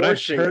When I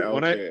scorching heard- out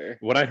when I- there.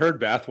 When I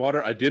heard bath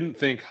water, I didn't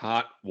think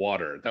hot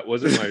water. That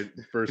wasn't my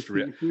first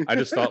I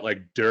just thought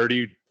like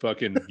dirty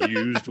fucking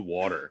used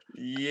water.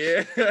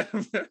 Yeah.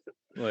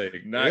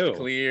 Like Not ew.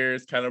 clear.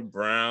 It's kind of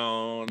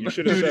brown. You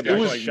should have Dude, said it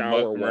like was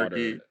shower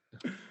murky.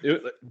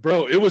 water.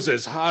 Bro, it was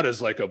as hot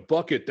as like a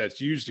bucket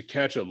that's used to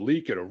catch a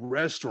leak at a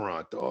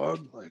restaurant,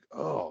 dog. Like,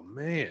 oh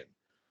man.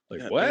 Like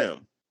God what?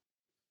 damn.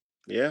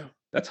 Yeah.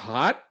 That's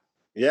hot?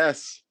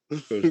 Yes.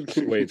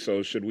 Wait,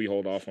 so should we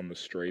hold off on the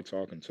Stray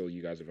talk until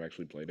you guys have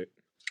actually played it?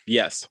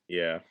 Yes.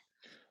 Yeah.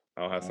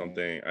 I'll have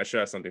something. I should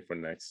have something for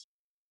next.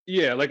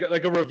 Yeah, like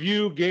a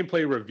review,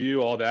 gameplay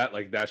review, all that,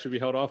 like that should be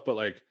held off. But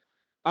like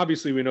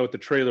obviously we know what the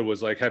trailer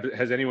was like.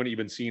 Has anyone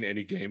even seen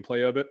any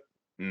gameplay of it?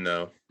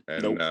 No.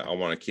 And Nope. I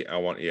want to keep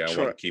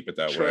it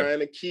that way. Trying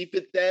to keep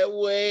it that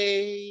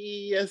way.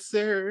 Yes,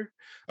 sir.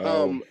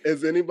 Oh,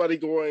 Is anybody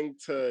going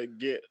to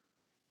get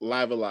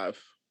Live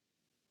Alive?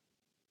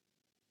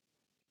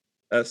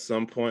 At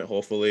some point,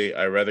 hopefully,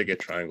 I'd rather get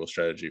Triangle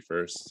Strategy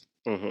first.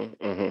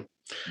 the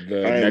I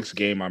am- next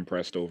game I'm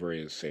pressed over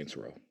is Saints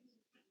Row.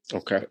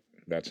 Okay.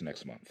 That's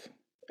next month.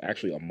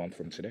 Actually, a month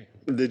from today.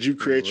 Did you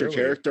create your Really?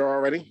 character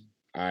already?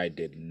 I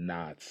did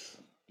not.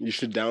 You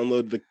should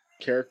download the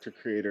character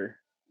creator.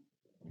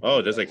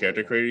 Oh, there's a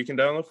character creator you can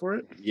download for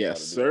it?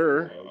 Yes,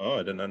 sir. Oh,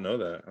 I did not know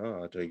that. Oh,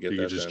 I have to get You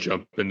that. can just then.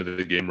 jump into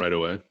the game right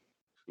away.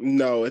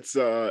 No, it's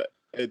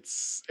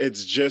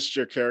just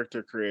your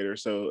character creator.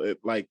 So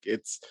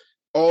it's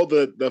all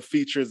the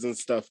features and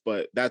stuff,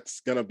 but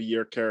that's gonna be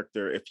your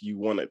character if you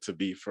want it to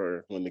be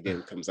for when the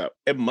game comes out.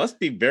 It must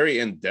be very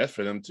in depth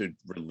for them to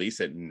release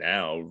it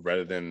now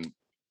rather than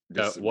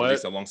just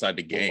release alongside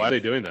the game. Why are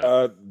they doing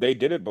that? They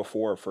did it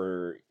before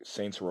for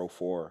Saints Row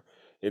 4.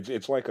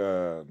 It's like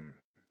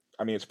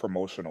I mean, it's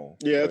promotional.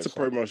 Yeah, but it's a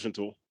like- promotion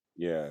tool.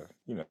 Yeah,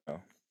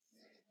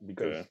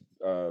 because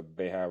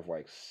they have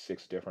like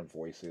 6 different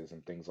voices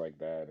and things like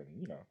that,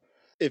 and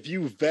If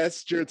you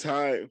vest your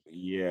time,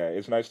 yeah,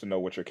 it's nice to know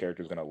what your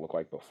character is gonna look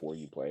like before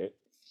you play it.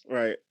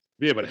 right?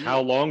 Yeah, but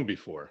how long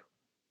before?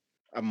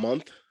 A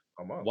month.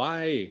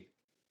 Why?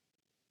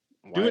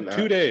 Do Why it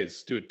 2 not?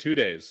 days. Do it 2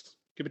 days.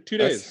 Give it 2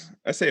 days.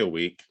 I say a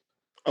week.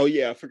 Oh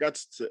yeah, I forgot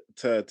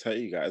to tell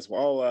you guys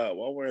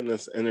while we're in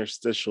this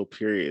interstitial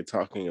period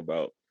talking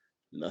about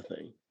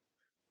nothing.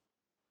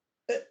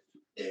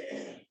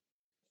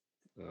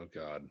 Oh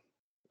God.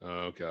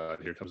 Oh God.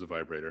 Here comes a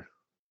vibrator.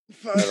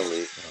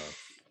 Finally,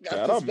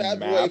 that got a this bad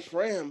boy map?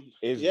 framed.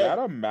 Is Yeah. that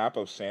a map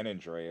of San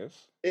Andreas?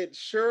 It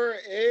sure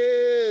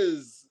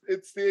is.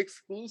 It's the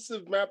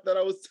exclusive map that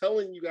I was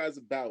telling you guys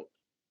about.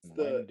 It's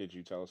When did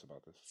you tell us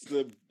about this?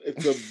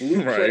 it's a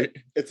blueprint. Right.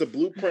 It's a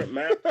blueprint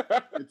map.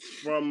 It's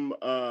from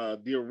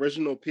the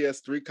original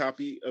PS3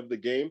 copy of the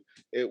game.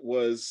 It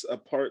was a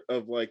part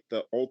of like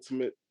the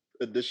ultimate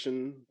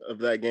edition of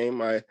that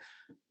game. I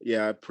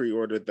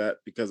pre-ordered that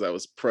because I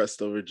was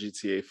pressed over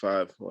GTA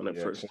 5 when it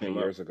Yeah, first 20 came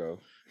out. years ago.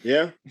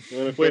 Yeah.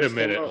 when it Wait a first came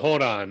minute. out.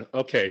 Hold on.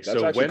 Okay. That's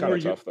So actually when kind were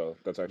of you tough, though.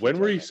 That's actually when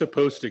were tough. you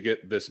supposed to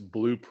get this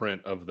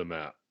blueprint of the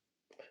map?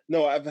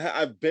 No,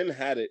 I've been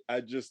had it.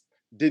 I just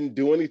didn't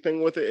do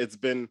anything with it. It's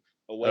been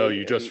away. Oh,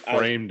 you just and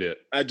framed it.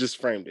 I just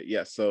framed it.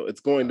 Yes. So it's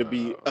going to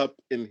be Oh. up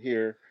in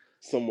here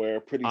somewhere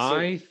pretty soon.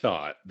 I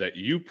thought that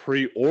you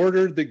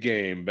pre-ordered the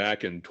game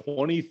back in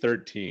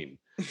 2013,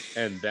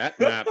 and that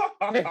map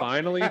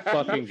finally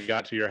fucking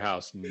got to your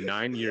house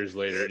 9 years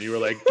later, and you were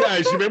like,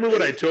 "Guys, you remember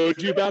what I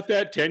told you about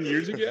that 10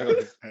 years ago?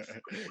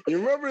 You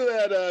remember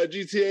that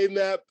GTA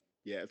map?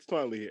 Yeah, it's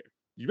finally here.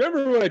 You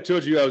remember when I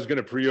told you I was going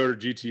to pre-order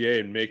GTA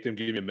and make them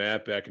give me a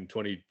map back in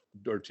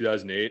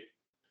 2008?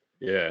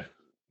 Yeah,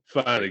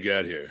 finally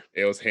got here.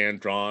 It was hand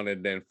drawn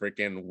and then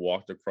freaking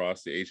walked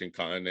across the Asian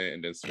continent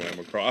and then swam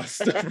across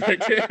the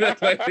freaking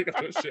Atlantic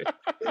Ocean.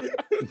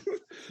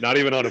 Not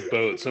even on a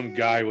boat. Some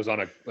guy was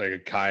on a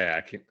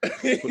kayak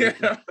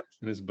Yeah.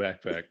 in his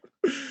backpack.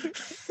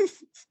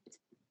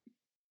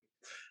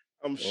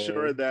 I'm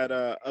sure that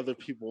other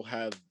people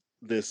have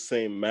this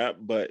same map,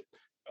 but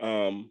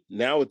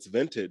now it's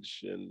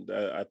vintage, and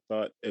I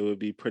thought it would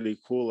be pretty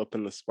cool up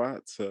in the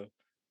spot. So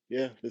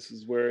yeah, this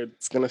is where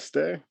it's gonna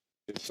stay.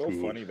 It's so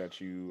Cool. funny that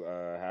you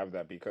have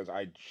that because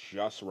I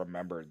just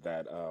remembered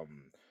that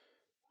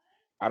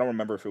I don't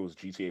remember if it was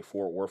GTA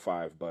 4 or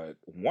 5, but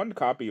one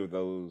copy of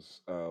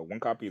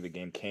the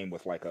game came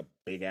with like a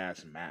big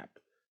ass map.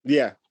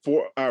 Yeah,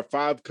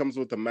 5 comes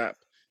with a map.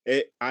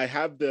 I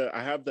have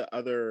the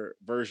other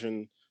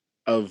version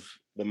of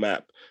the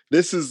map.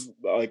 This is,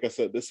 like I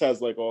said, this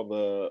has like all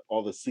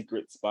the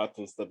secret spots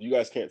and stuff. You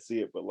guys can't see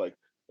it, but like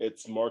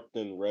it's marked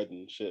in red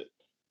and shit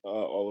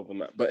all over the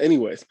map. But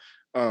anyways,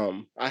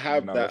 I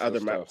have No, that that's other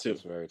map tough. too.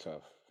 It's very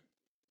tough.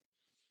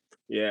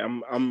 Yeah,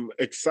 I'm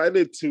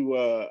excited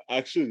to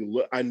actually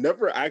look. I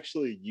never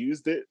actually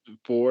used it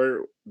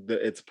for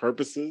its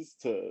purposes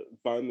to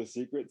find the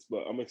secrets,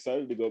 but I'm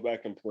excited to go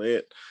back and play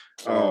it.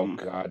 Oh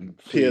God,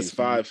 please,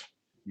 PS5.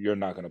 You're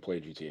not gonna play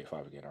GTA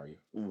 5 again, are you?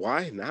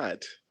 Why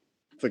not?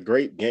 It's a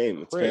great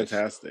game. It's Chris,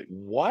 fantastic.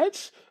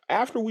 What?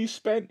 After we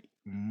spent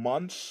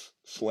months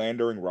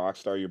slandering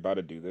Rockstar, you're about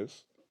to do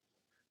this?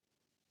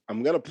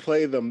 I'm gonna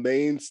play the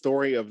main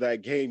story of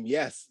that game.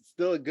 Yes, it's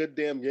still a good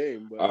damn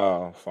game, but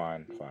Oh,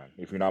 fine.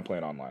 If you're not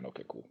playing online,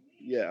 okay, cool.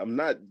 yeah, I'm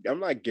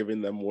not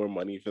giving them more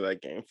money for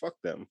that game. Fuck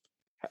them.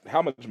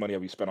 How much money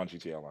have you spent on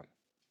GTA Online?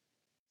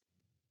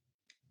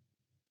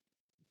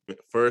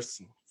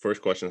 First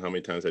question: how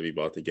many times have you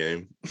bought the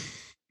game?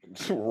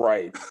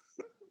 Right.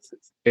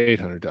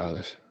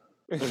 $800.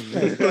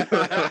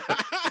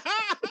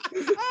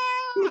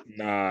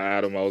 Nah,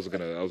 Adam, I was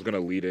gonna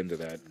lead into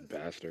that,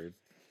 bastard.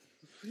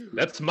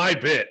 That's my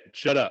bit.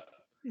 Shut up.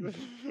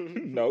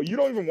 No, you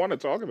don't even want to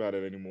talk about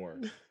it anymore.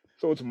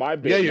 So it's my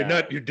bit. Yeah, you're now.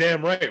 not. You're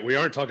damn right. We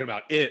aren't talking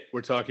about it.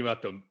 We're talking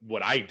about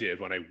what I did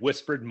when I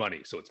whispered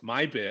money. So it's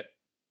my bit.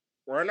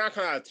 We're not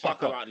gonna talk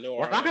Fuck up. about New We're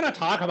Orleans. not going to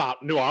talk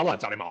about New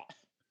Orleans anymore.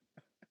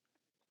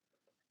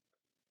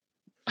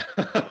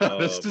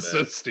 That's just so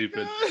man.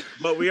 stupid.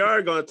 But we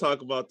are going to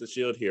talk about the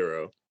Shield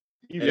Hero.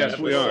 Yes,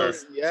 we are.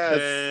 Episodes Yes.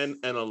 10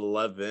 and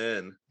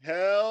 11.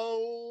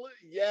 Hell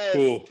yes.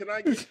 Cool. Can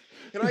I get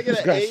This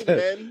an guy said-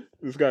 amen?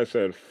 This guy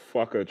said,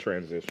 "Fuck a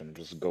transition,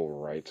 just go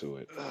right to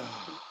it."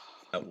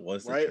 That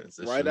was the Right,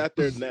 transition. right at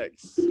their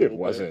necks. It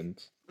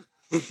wasn't.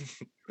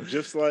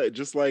 Just like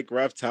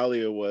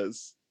Raftalia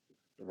was,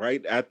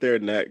 right at their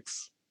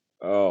necks.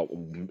 Oh,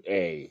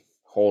 hey,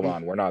 hold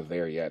on, we're not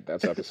there yet.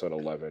 That's episode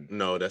 11.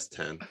 No, that's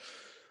 10.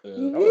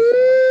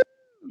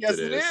 Yes, It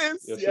it is.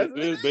 is. Yes, Yes, it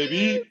is,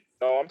 baby.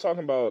 No, I'm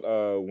talking about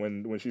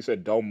when she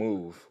said, "Don't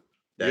move."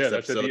 Yeah, That's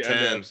that's at episode the end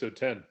 10. of episode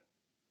 10.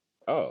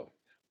 Oh,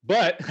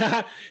 But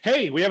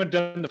hey, we haven't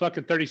done the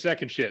fucking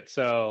 30-second shit.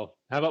 So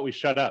how about we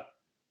shut up?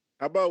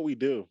 How about we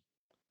do?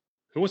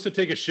 Who wants to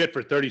take a shit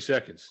for 30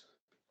 seconds?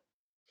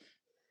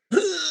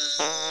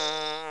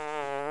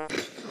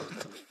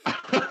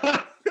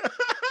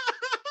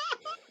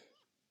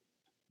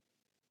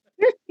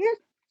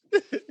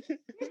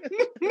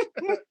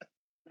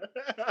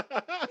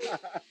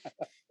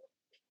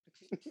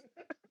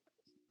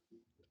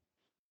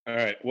 All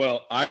right.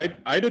 Well,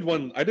 I did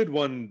one. I did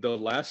one the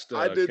last.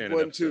 I did canon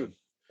one episode. too.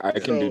 I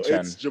can do 10.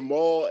 It's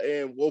Jamal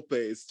and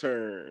Wope's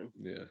turn.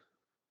 Yeah.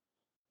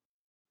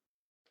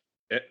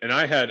 And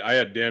I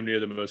had damn near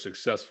the most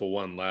successful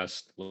one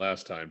last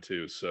time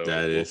too. So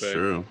That is Wolfe,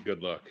 true.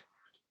 Good luck.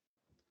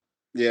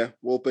 Yeah,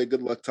 Wope,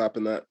 good luck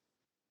topping that.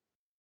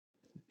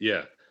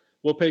 Yeah.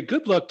 Wolfe,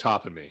 good luck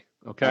topping me.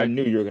 Okay. I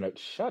knew you were gonna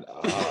shut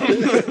up.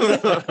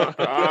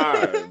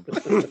 God.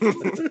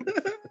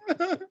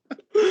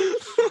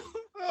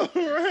 All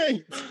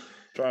right.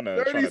 trying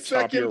to 30 top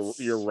seconds.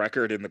 your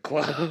record in the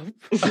club.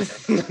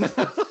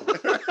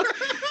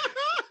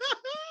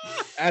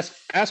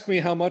 Ask me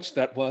how much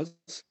that was.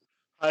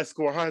 High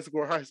score, high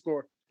score, high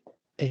score.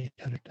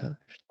 $800.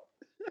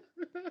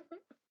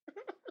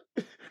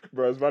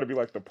 Bro, it's about to be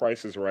like The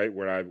Price is Right,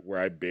 where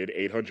I bid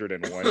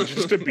 801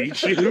 just to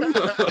beat you.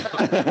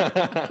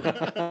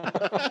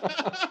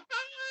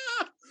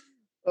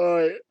 All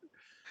right.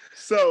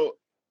 So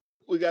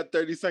we got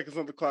 30 seconds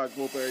on the clock.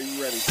 Wope, are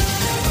you ready?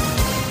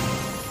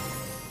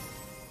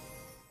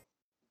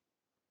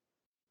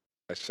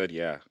 I said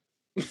yeah.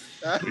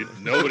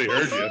 Nobody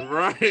heard you.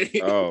 Right.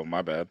 Oh,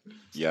 my bad.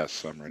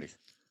 Yes, I'm ready.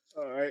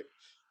 All right.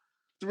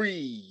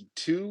 3,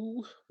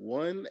 2,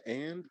 1,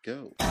 and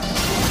go.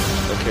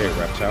 Okay,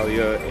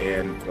 Raptalia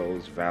and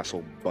those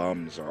vassal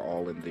bums are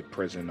all in the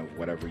prison of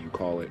whatever you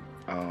call it.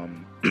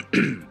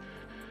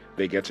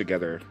 They get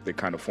together, they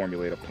kind of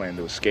formulate a plan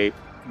to escape.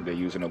 They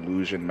use an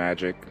illusion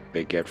magic,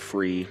 they get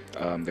free.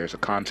 There's a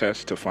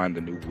contest to find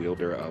the new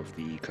wielder of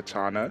the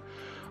katana.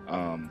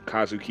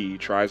 Kazuki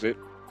tries it,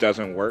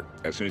 doesn't work.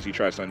 As soon as he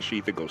tries to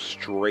unsheath it, goes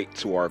straight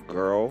to our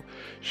girl.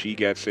 She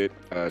gets it.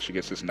 She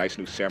gets this nice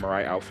new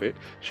samurai outfit.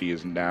 She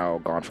is now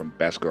gone from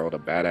best girl to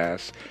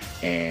badass,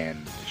 and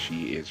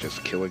she is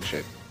just killing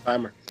shit.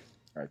 Timer.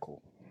 All right,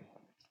 cool.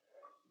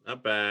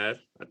 Not bad.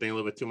 I think a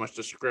little bit too much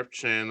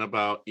description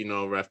about,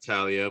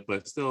 Raftalia,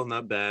 but still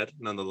not bad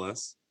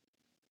nonetheless.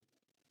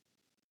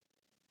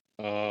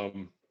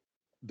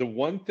 The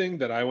one thing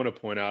that I want to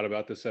point out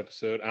about this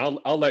episode,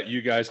 I'll let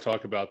you guys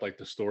talk about like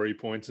the story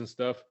points and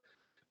stuff.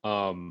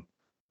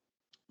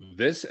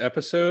 This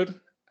episode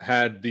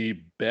had the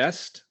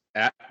best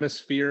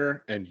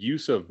atmosphere and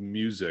use of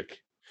music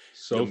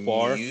so The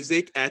far.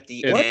 music at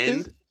the What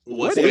end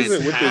was What is it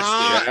with this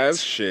fantastic.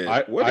 jazz shit?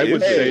 I What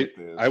would is say it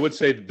with this? I would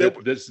say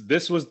that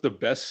this was the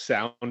best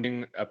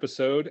sounding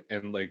episode,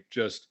 and like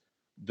just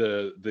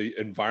the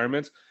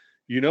environments.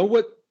 You know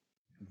what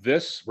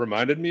this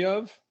reminded me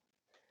of?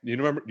 You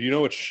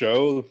know what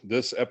show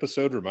this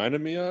episode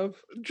reminded me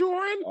of?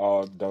 Jordan.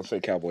 Oh, don't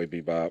say Cowboy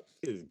Bebop.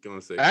 He's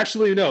gonna say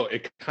Actually, no,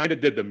 it kind of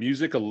did. The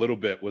music a little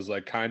bit was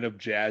like kind of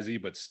jazzy,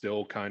 but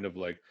still kind of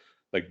like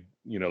like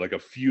a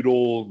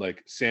feudal,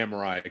 like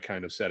samurai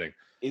kind of setting.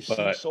 It But-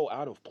 seems so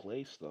out of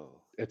place,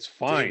 though. It's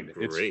fine.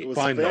 great. It's It was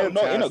fine fair.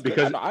 though. No, in a good,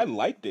 because I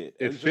liked it.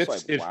 it was just fits.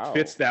 like, It wow.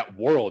 fits that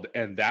world,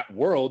 and that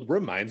world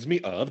reminds me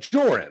of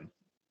Joran.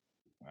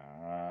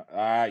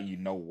 You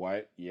know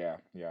what? Yeah,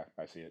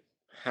 I see it.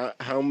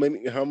 How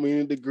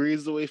many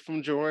degrees away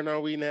from Jordan are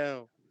we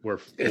now? We're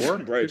It's, 4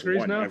 bro, it's degrees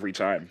one now. every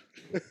time.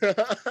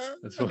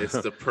 That's what-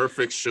 it's the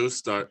perfect show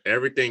start.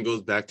 Everything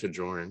goes back to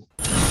Jordan.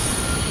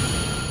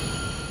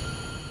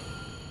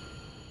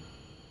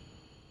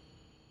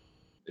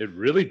 It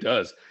really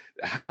does.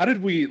 How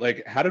did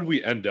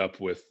we end up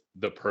with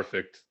the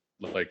perfect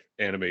like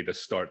anime to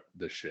start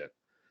this shit?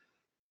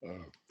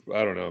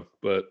 I don't know,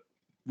 but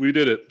we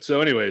did it.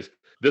 So, anyways,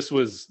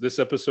 this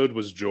episode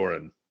was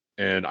Joran,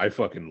 and I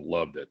fucking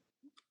loved it.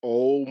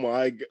 Oh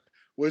my god.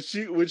 When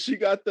she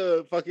got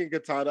the fucking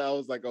katana, I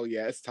was like, oh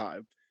yeah, it's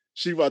time.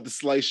 She about to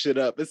slice shit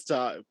up. It's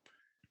time.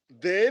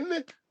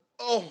 Then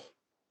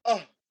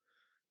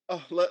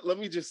let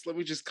me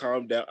just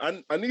calm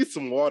down. I need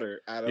some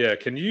water, Adam. Yeah,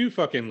 can you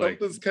fucking like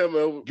Something's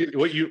coming over.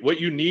 what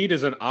you need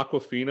is an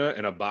Aquafina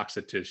and a box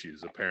of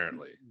tissues,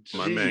 apparently.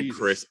 My man Jesus.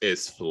 Chris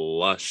is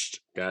flushed.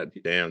 God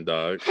damn,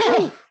 dog.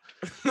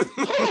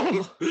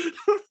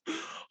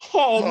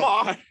 Oh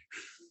my!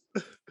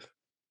 I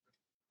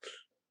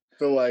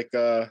feel like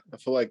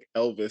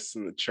Elvis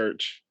in the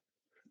church.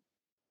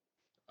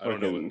 I don't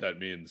know Fucking- what that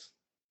means.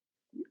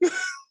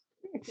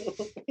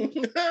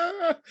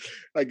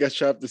 I guess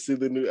you have to see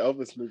the new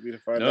Elvis movie to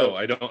find No,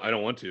 out. I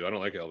don't want to. I don't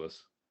like Elvis.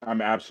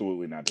 I'm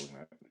absolutely not doing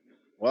that.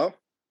 Well,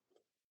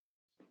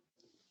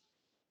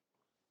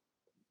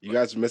 you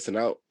guys are missing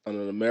out on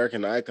an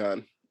American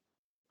icon.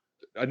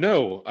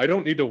 No, I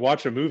don't need to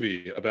watch a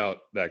movie about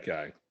that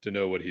guy to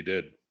know what he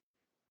did.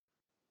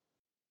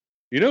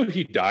 You know,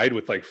 he died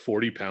with like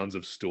 40 pounds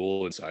of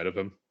stool inside of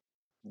him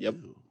Yep.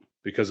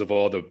 because of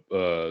all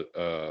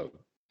the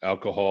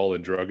alcohol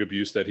and drug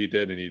abuse that he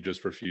did, and he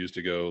just refused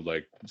to go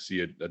like see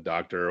a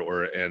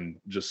doctor and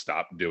just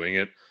stop doing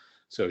it.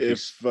 So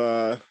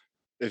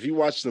If you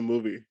watch the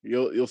movie,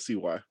 you'll see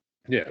why.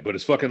 yeah, but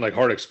his fucking like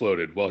heart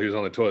exploded while he was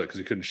on the toilet because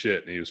he couldn't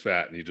shit and he was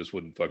fat and he just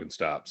wouldn't fucking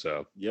stop.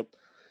 So Yep.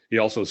 he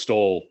also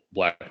stole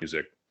black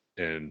music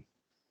and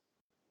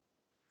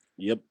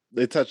Yep.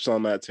 They touched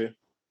on that too.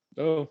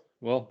 oh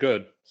well,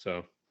 good.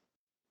 So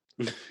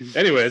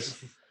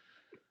anyways,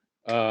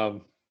 yeah,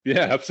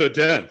 episode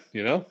 10,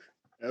 you know?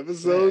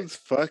 Episodes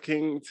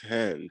fucking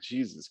 10.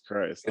 Jesus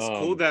Christ. It's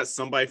cool Um, that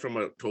somebody from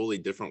a totally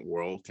different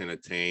world can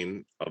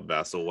attain a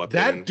vassal weapon.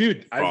 That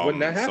dude, when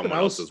that from happened, someone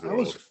else's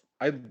world.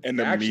 And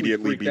actually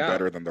immediately freaked be out.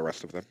 better than the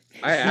rest of them.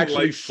 I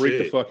actually Like freaked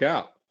the shit. fuck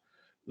out.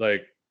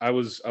 Like I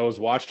was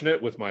watching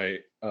it with my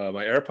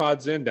my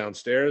AirPods in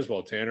downstairs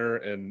while Tanner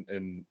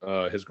and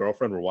his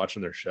girlfriend were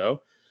watching their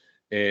show,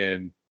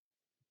 and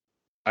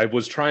I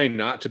was trying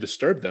not to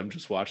disturb them,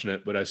 just watching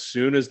it. But as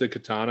soon as the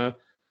katana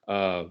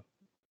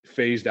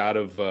phased out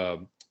of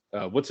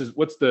what's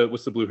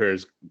the blue hair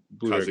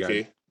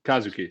guy?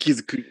 Kazuki.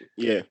 Kazuki.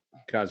 Yeah.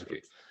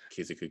 Kazuki.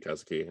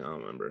 Kazuki. I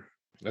don't remember.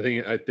 I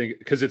think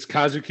because it's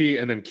Kazuki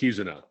and then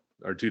Kizuna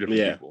are two different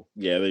Yeah. people.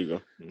 Yeah, there you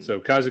go. So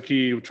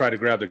Kazuki tried to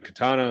grab the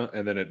katana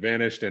and then it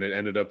vanished and it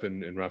ended up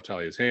in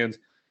Raphtalia's hands.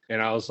 And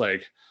I was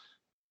like,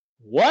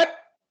 what?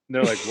 And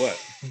they're like,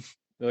 what?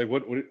 They're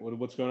like,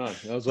 what's going on?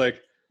 And I was like,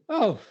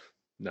 oh,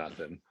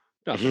 nothing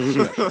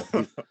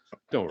special.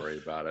 Don't worry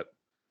about it.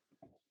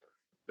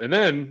 And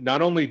then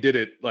not only did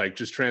it like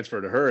just transfer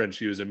to her and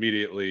she was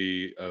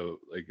immediately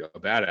like a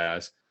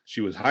badass,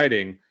 she was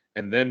hiding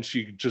and then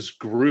she just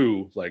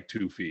grew like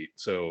 2 feet.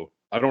 So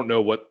I don't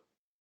know what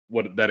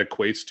that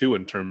equates to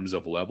in terms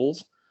of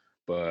levels,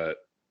 but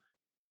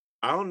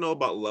I don't know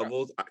about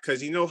levels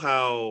because you know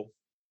how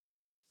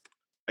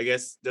I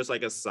guess there's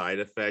like a side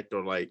effect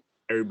or like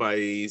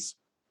everybody's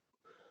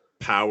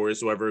powers,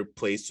 whoever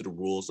plays to the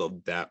rules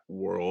of that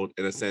world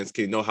in a sense.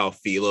 Can you know how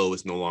Philo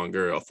is no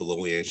longer a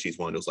Philolian? She's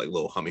one of those like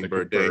little like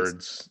hummingbird the things.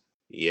 birds.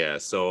 Yeah,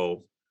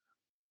 so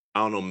I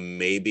don't know,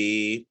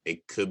 maybe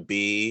it could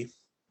be,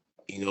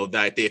 you know,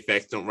 that the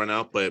effects don't run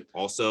out, but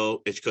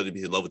also it could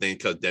be the level thing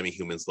because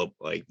demi-humans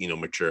like, you know,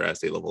 mature as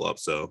they level up.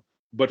 So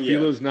But Yeah.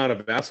 Philo's not a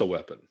vassal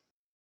weapon.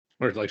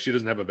 Or like she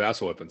doesn't have a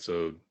vassal weapon,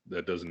 so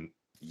that doesn't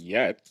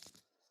Yet.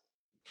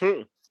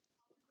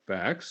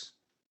 facts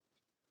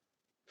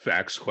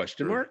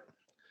question True. mark.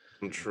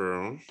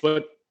 true.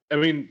 But I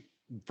mean,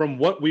 from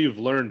what we've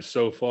learned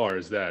so far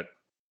is that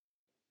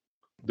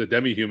the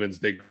demi-humans,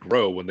 they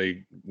grow when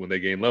they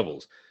gain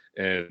levels,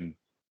 and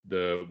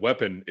the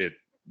weapon it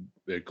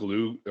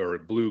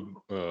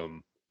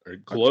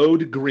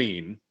glowed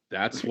green.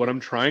 That's what I'm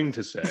trying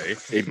to say.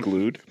 It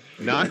glued.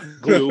 Not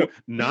glue,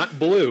 not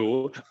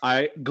blue.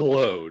 I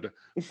glowed.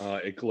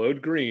 It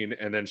glowed green,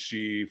 and then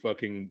she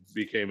fucking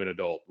became an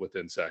adult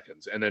within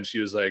seconds. And then she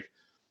was like,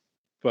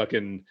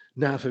 "Fucking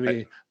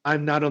Nafemi,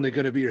 I'm not only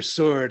gonna be your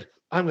sword,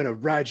 I'm gonna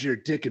ride your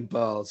dick and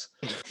balls."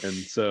 And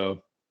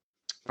so,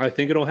 I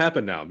think it'll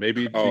happen now.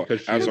 Maybe Oh,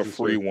 because she as is a a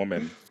free slave.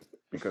 woman,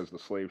 because the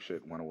slave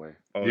shit went away.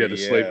 Oh, Yeah, the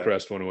slave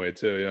crest went away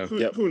too.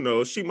 Yeah. Who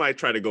knows? She might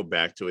try to go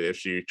back to it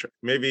if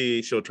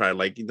maybe she'll try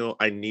like, you know,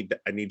 I need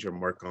your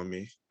mark on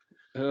me.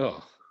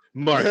 Oh,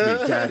 mark me,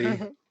 daddy.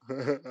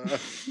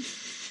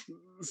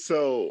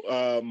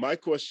 So my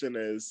question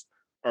is,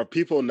 are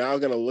people now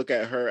going to look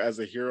at her as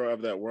a hero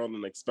of that world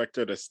and expect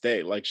her to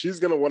stay? Like, she's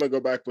going to want to go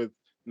back with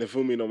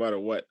Nefumi no matter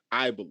what,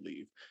 I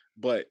believe.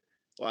 But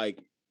like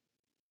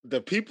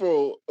the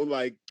people,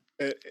 like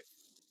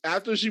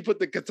after she put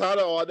the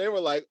katana on, they were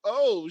like,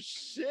 oh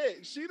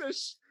shit,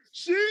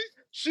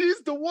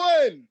 she's the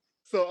one.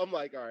 So I'm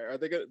like, all right,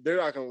 they're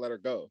not gonna let her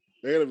go.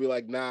 They're gonna be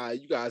like, nah,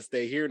 you gotta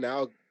stay here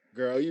now,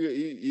 girl.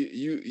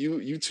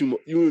 You're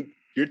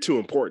too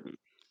important.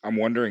 I'm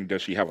wondering,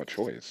 does she have a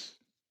choice?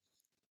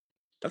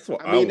 That's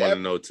what I I mean, want to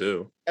know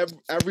too.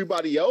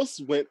 Everybody else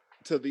went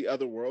to the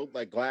other world,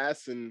 like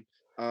Glass and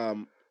Lark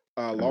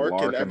and Lark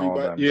and all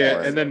everybody. them. Yeah,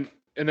 Right.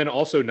 and then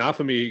also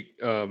Nafemi,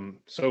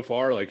 so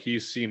far, like he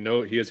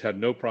has had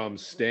no problem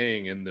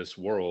staying in this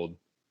world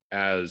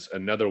as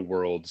another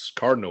world's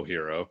cardinal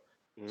hero.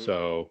 Mhm.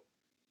 So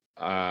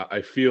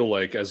I feel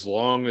like as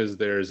long as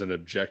there's an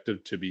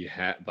objective to be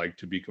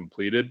to be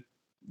completed,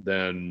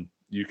 then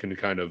you can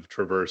kind of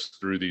traverse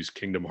through these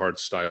Kingdom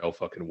Hearts style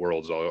fucking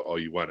worlds all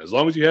you want, as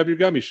long as you have your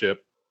gummy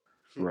ship.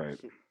 Right.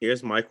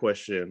 Here's my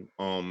question.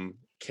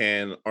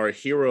 can our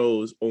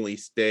heroes only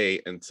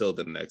stay until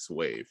the next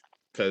wave?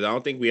 Because I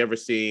don't think we ever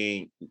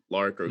seen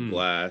Lark or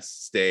Glass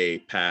stay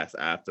past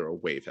after a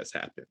wave has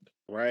happened.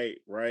 Right.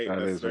 That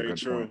That's is a very good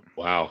true. point.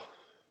 Wow.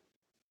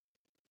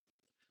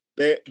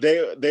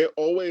 They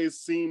always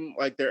seem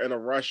like they're in a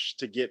rush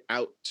to get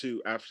out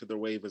too after the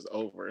wave is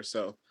over.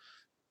 So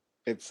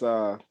it's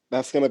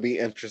that's gonna be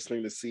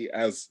interesting to see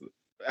as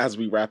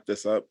we wrap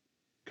this up.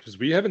 Because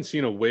we haven't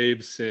seen a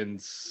wave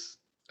since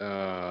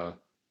when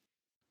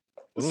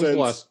was the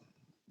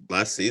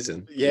last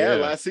season? Yeah,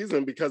 last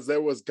season, because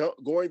there was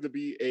going to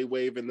be a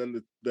wave, and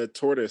then the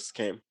tortoise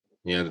came.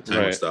 Yeah, the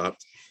timer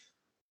stopped.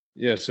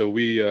 Yeah, so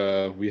we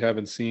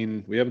haven't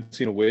seen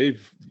a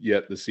wave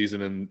yet this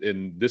season,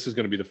 and this is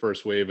going to be the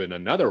first wave in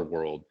another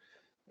world,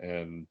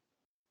 and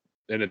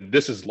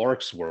this is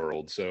Lark's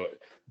world. So,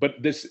 but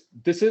this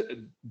is,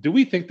 do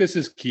we think this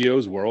is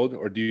Kyo's world,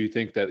 or do you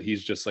think that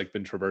he's just like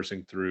been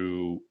traversing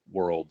through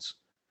worlds?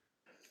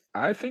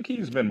 I think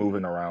he's been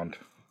moving around.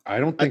 I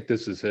don't think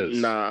this is his.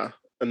 Nah,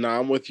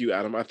 I'm with you,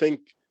 Adam. I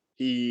think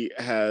he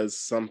has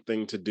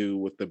something to do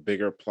with the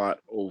bigger plot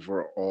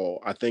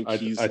overall. I think I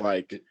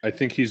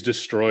think he's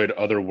destroyed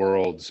other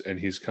worlds and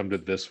he's come to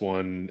this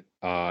one,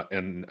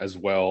 and as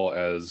well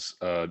as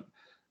Raphtalia,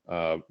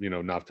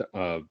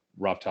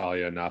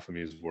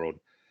 Nafumi's world,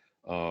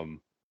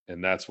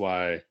 and that's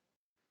why.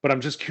 But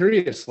I'm just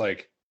curious,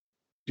 like,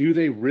 do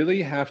they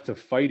really have to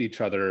fight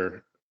each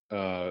other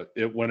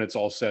when it's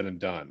all said and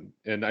done?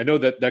 And I know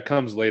that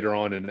comes later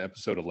on in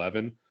episode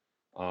 11.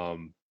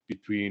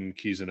 Between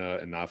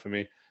Kizuna and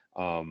Nafumi,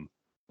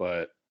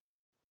 but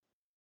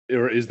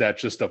or is that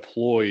just a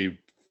ploy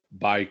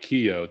by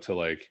Kyo to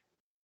like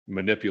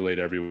manipulate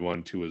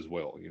everyone to his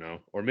will,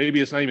 or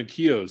maybe it's not even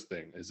Kyo's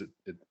thing, is it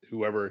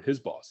whoever his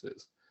boss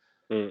is?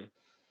 I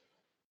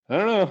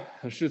don't know,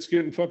 that shit's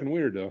getting fucking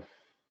weird though.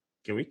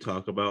 Can we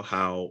talk about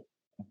how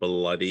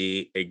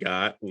bloody it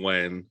got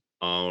when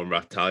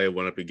Raphtalia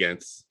went up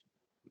against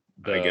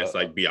I guess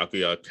like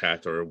Byakuya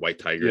cat or white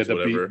tigers,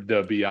 whatever.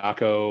 The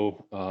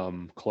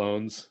Byakko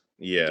clones.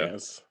 Yeah.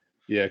 Yes.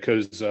 Yeah,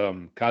 because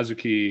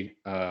Kazuki,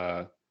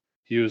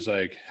 he was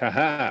like,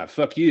 haha,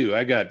 fuck you.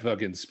 I got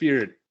fucking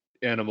spirit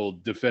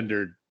animal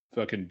defender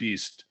fucking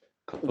beast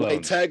clones.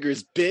 White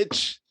tigers,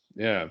 bitch.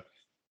 Yeah.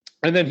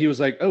 And then he was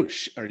like, oh,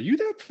 are you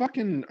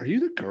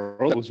the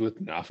girl that was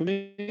with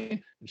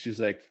Nafumi? And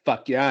she's like,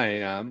 fuck yeah, I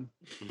am.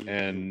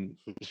 And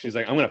she's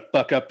like, I'm going to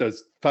fuck up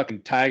those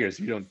fucking tigers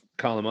if you don't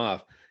call them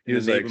off. He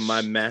was like,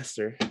 my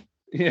master.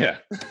 Yeah,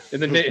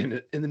 in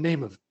the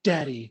name of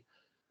daddy.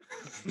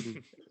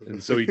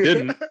 And so he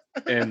didn't,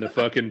 and the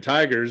fucking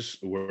tigers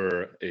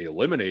were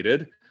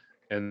eliminated.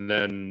 And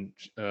then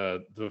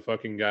the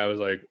fucking guy was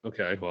like,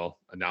 okay, well,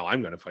 now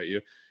I'm gonna fight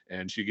you.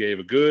 And she gave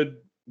a good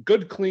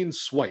clean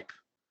swipe.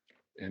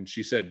 And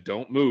she said,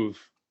 don't move,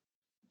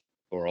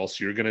 or else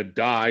you're gonna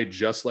die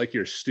just like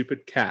your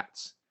stupid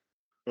cats.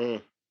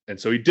 And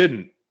so he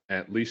didn't,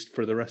 at least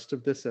for the rest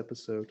of this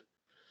episode.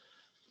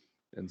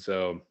 And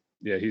so,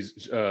 yeah,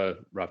 he's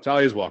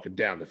Raphtalia's walking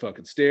down the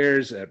fucking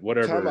stairs at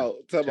whatever. Time out.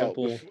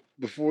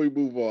 Before we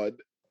move on,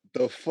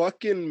 the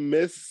fucking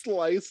miss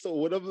slice or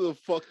whatever the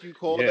fuck you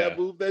call that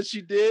move that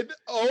she did.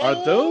 Oh,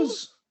 are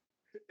those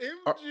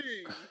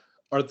MG?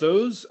 Are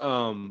those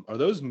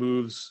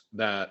moves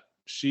that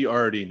she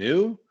already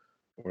knew,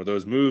 or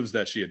those moves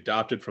that she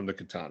adopted from the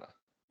katana?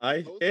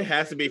 It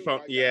has to be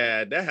from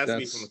that has to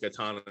be from the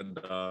katana,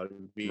 dog,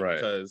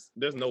 because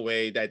there's no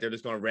way that they're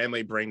just gonna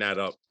randomly bring that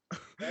up.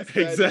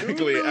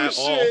 Exactly at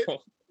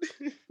all.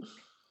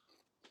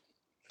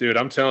 Dude,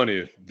 I'm telling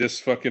you,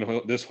 this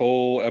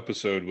whole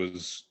episode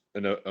was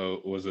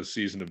a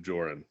season of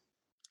Joran.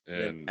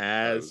 And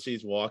as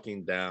she's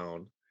walking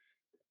down,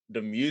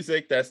 the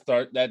music that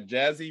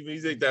jazzy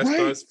music that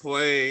starts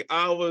playing,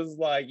 I was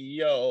like,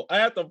 yo, I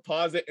have to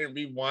pause it and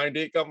rewind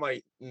it. I'm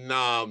like,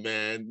 nah,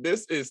 man,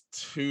 this is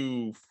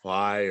too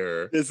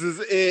fire. This is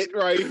it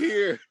right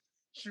here.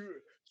 She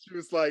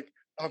was like,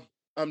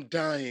 I'm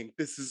dying.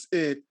 This is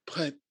it.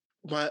 But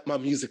my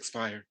music's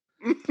fire.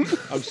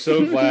 I'm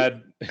so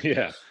glad.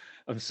 Yeah.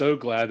 I'm so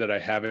glad that I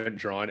haven't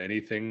drawn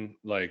anything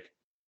like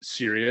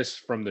serious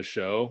from the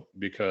show,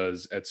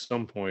 because at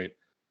some point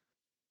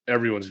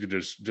everyone's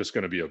just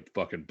going to be a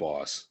fucking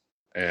boss.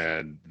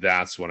 And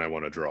that's when I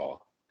want to draw.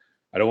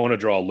 I don't want to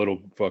draw a little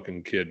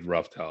fucking kid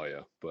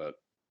Raphtalia, but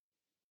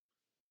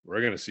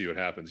we're going to see what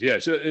happens. Yeah.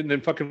 So, and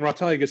then fucking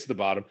Raphtalia gets to the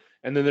bottom,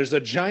 and then there's a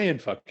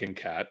giant fucking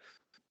cat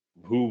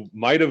who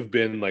might have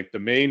been like the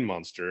main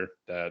monster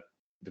that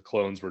the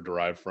clones were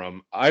derived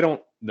from. I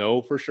don't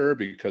know for sure,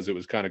 because it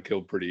was kind of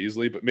killed pretty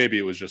easily, but maybe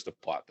it was just a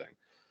plot thing.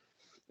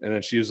 And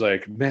then she was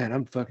like, man,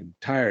 I'm fucking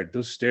tired.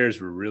 Those stairs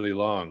were really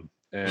long.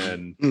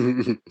 And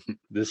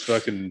this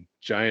fucking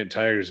giant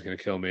tiger is going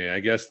to kill me.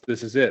 I guess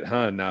this is it,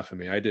 huh,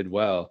 Nafumi? I did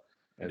well.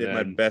 And did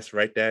my best,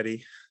 right,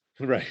 Daddy?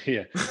 Right,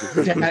 yeah.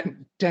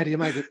 Daddy,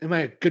 am I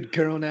a good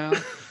girl now?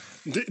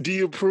 Do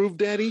you approve,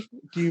 Daddy?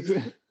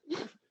 Can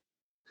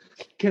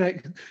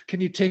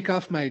you take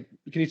off my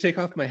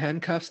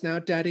handcuffs now,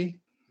 Daddy?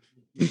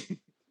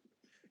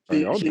 Are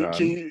y'all done?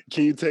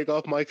 Can you take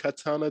off my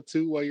katana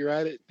too while you're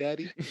at it,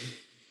 Daddy?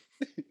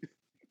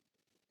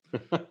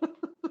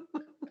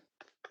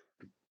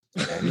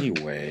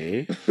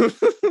 Anyway,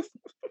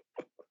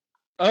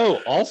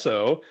 Oh,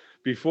 also,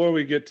 before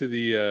we get to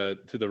the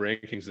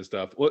rankings and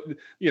stuff, well,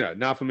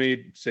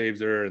 Nafumi saves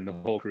her and the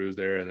whole crew's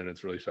there, and then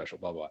it's really special,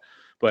 blah blah.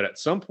 But at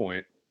some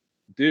point,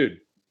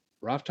 dude,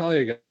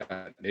 Raphtalia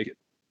got naked.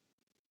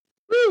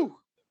 Woo!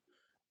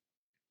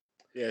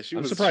 Yeah,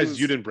 I'm surprised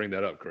you didn't bring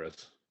that up, Chris.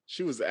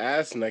 She was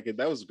ass naked.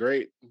 That was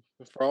great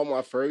for all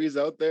my furries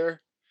out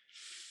there.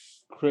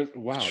 Chris,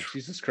 wow,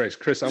 Jesus Christ,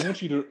 Chris, I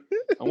want you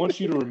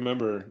to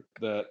remember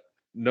that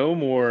no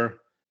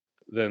more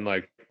than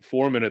like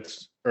 4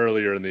 minutes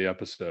earlier in the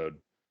episode,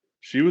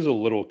 she was a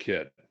little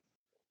kid.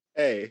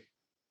 Hey,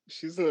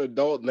 she's an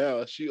adult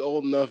now. She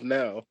old enough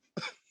now.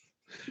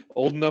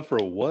 Old enough for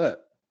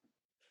what?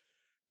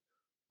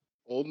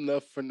 Old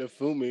enough for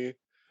Nafumi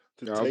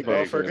to Yeah, take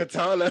off her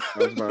katana. I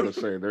was about to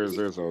say there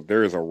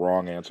is a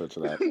wrong answer to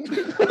that.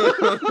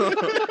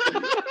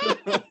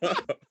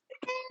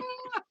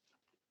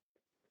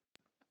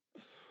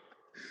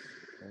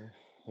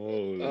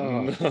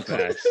 Oh,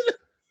 facts.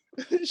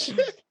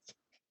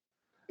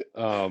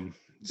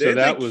 So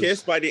that they was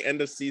kissed by the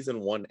end of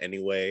season 1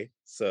 anyway.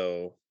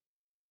 So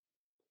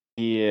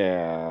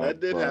Yeah, That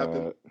did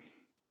happen.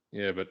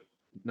 yeah, but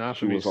She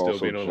Nafumi's was still also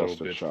being a little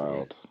just a bitch.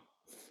 child.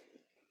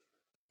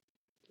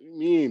 You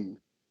mean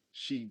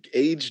she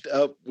aged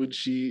up when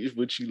she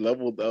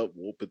leveled up?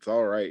 Whoop, it's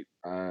all right.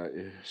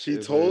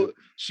 She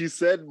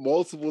said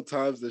multiple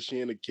times that she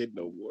ain't a kid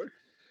no more.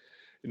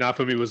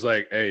 Nafumi was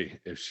like, "Hey,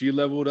 if she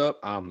leveled up,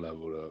 I'm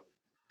leveled up."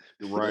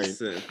 Right.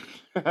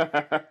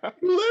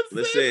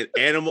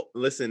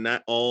 listen,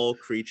 not all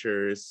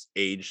creatures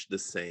age the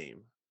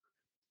same.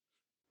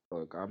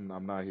 Look, I'm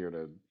not here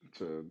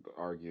to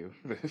argue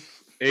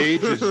this.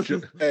 Age is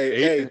just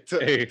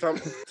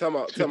Time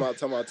out.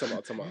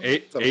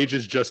 age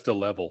is just a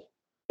level.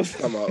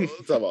 Time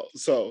out.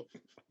 So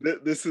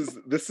this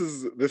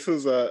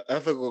is a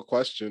ethical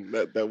question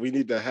that we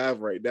need to have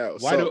right now.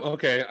 I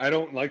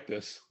don't like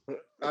this.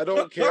 I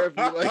don't care if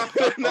you like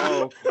it or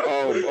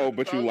not.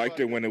 But you liked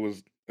it when it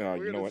was.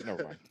 You know what?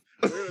 Never mind.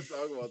 We're gonna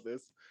talk about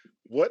this.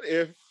 What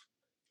if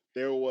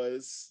there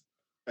was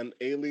an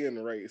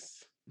alien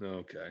race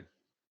Okay. Are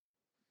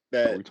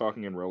that we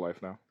talking in real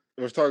life now?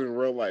 we're talking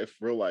real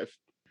life,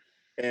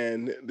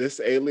 and this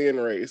alien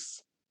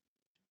race,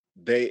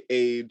 they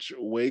age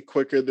way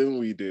quicker than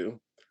we do,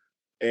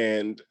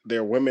 and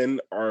their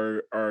women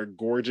are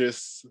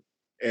gorgeous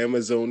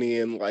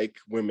Amazonian like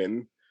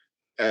women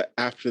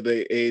after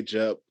they age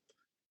up,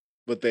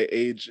 but they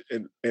age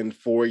in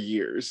 4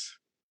 years.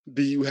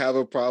 Do you have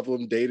a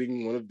problem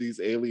dating one of these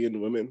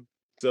alien women?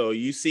 So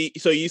you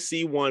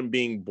see one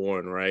being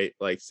born, right?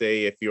 Like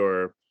say if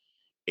you're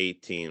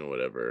 18 or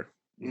whatever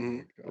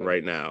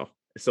right now.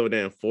 So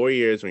then 4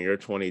 years when you're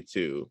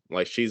 22,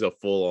 like she's a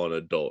full-on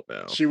adult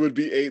now. She would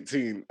be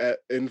 18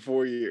 in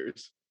 4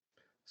 years.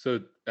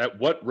 So at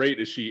what rate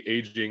is she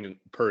aging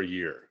per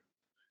year?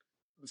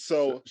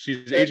 So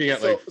she's aging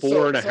at like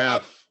four and a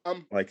half.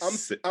 I'm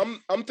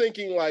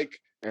thinking like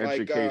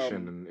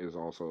education is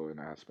also an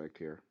aspect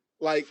here.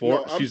 Like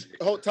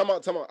time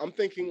out. I'm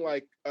thinking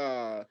like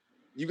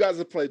you guys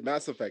have played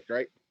Mass Effect,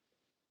 right?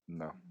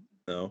 No.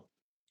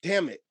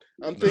 Damn it.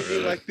 I'm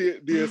thinking like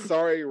the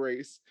Asari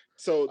race.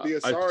 So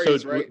the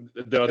Asaris, right?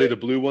 Are they the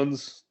blue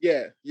ones?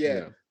 Yeah.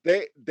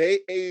 They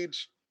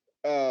age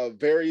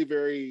very,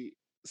 very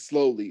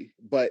slowly,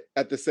 but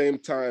at the same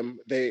time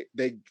they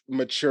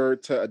mature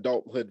to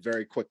adulthood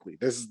very quickly.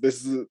 This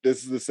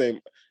is the same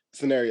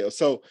scenario.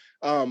 So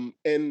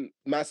in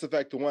Mass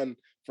Effect 1,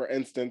 for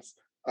instance,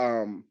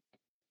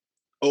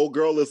 old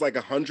girl is like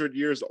 100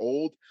 years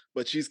old,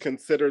 but she's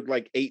considered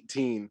like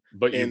 18.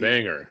 But you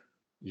bang her.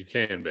 You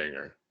can bang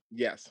her.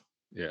 Yes.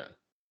 Yeah.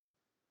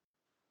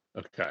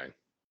 Okay.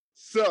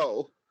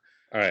 So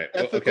all right.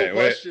 Ethical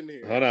question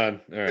here. Hold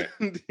on. All right.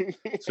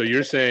 So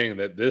you're saying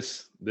that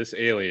this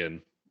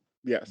alien,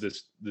 yes,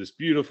 this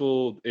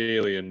beautiful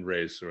alien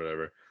race or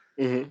whatever,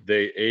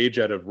 they age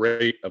at a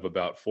rate of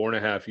about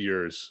 4.5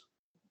 years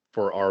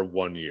for our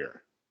 1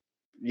 year.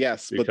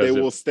 Yes, because but they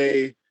will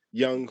stay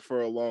young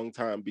for a long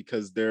time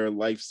because their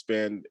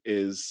lifespan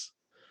is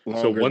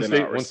longer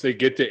than ours. Once they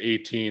get to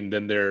 18,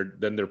 then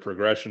their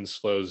progression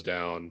slows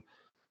down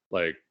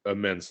like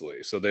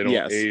immensely. So they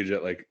don't age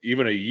at like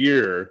even a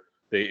year.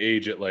 They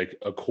age at like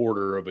a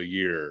quarter of a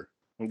year.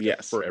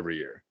 Yes, for every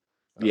year.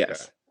 Okay.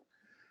 Yes.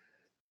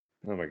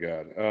 Oh my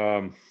god.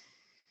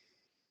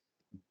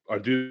 Are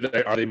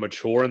they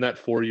mature in that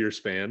 4-year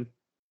span?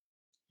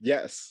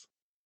 Yes.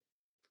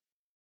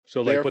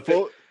 So like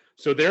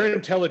so their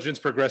intelligence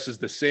progresses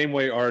the same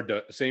way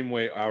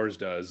ours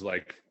does,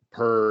 like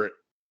per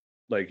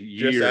like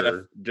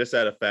year, just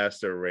at a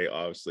faster rate,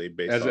 obviously,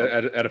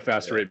 at a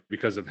faster rate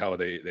because of how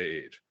they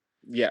age.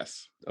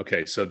 Yes.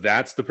 Okay, so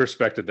that's the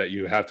perspective that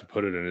you have to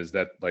put it in, is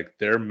that like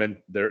their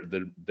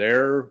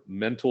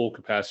mental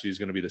capacity is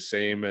going to be the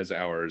same as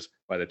ours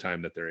by the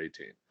time that they're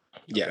 18.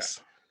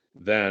 Yes.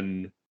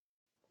 Then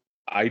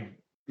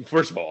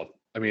first of all,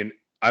 I mean,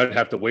 I would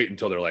have to wait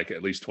until they're like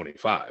at least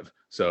 25.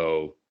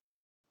 So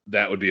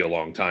that would be a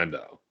long time,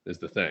 though, is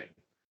the thing.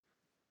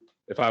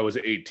 If I was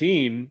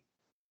 18,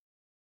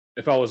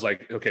 if I was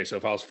like, okay, so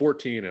if I was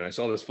 14 and I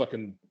saw this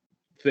fucking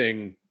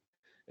thing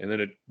and then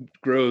it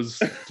grows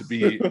to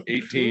be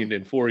 18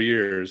 in 4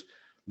 years,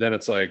 then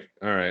it's like,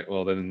 all right,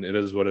 well, then it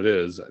is what it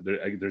is.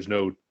 There's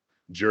no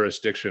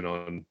jurisdiction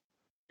on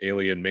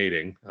alien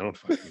mating. I don't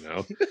fucking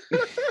know.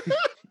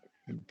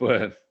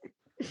 But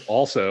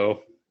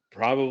also,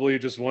 probably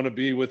just want to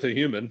be with a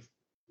human.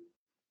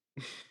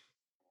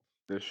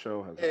 This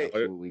show has Hey.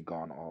 absolutely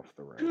gone off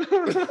the rails.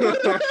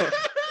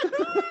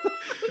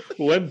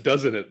 When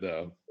doesn't it,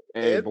 though?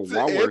 Hey, but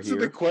while we're Answer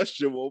the here,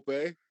 question,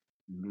 Wope.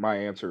 my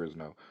answer is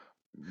no.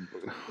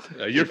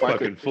 You're If I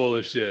fucking could- full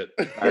of shit.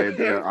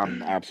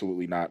 I'm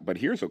absolutely not. But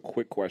here's a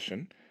quick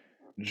question.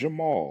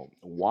 Jamal,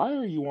 why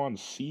are you on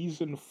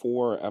season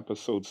 4,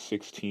 episode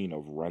 16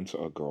 of Rent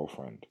a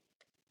Girlfriend?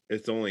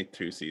 It's only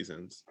 2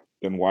 seasons.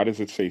 Then why does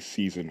it say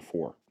season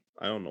 4?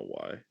 I don't know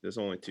why. There's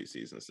only 2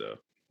 seasons though.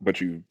 But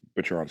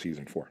you're on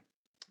season 4.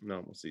 No,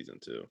 I'm on season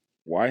 2.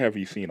 Why have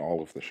you seen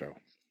all of the show?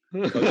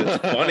 Because it's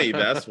funny.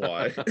 That's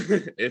why.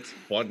 It's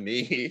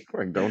funny.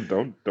 Like,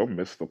 don't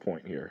miss the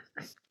point here.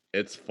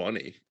 It's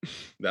funny.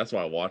 That's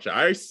why I watch it.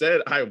 I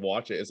said I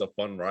watch it. It's a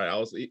fun ride. I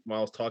was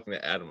talking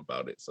to Adam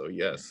about it. So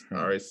yes,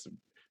 I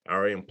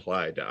already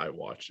implied that I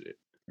watched it.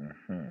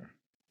 Mm-hmm.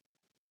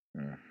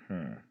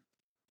 Mm-hmm.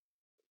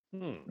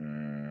 Hmm.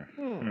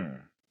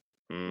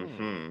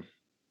 Mm-hmm.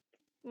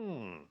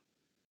 Mm-hmm.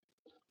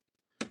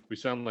 We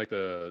sound like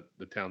the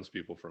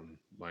townspeople from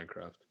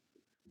Minecraft.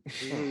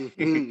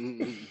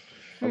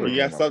 You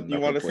got something you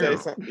want to say?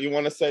 Something you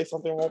want to say?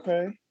 Something,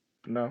 Wope?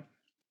 No.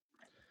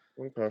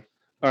 Okay.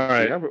 All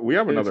right. We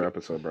have another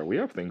episode, bro. We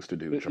have things to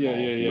do, Jamal.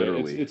 Yeah.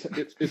 Literally.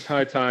 It's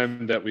high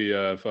time that we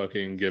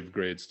fucking give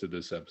grades to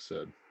this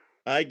episode.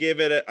 I give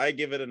it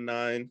a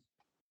 9.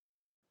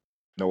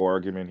 No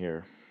argument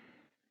here.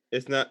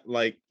 It's not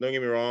like, don't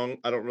get me wrong,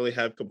 I don't really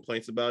have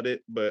complaints about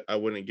it, but I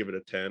wouldn't give it a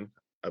 10.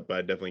 But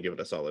I definitely give it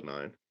a solid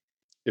 9.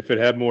 If it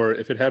had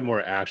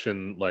more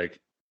action, like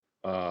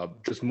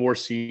just more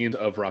scenes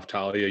of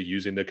Raftalia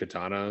using the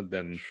katana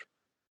than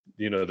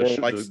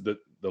the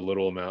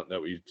little amount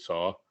that we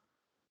saw.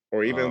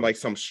 Or even like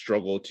some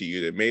struggle to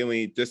use it,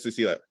 mainly just to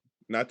see, like,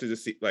 not to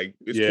just see, like,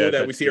 it's Yeah, cool that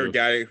that we see her too.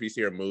 got it, we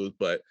see her move,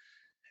 but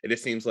it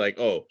just seems like,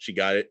 oh, she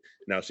got it,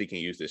 now she can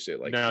use this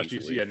shit like now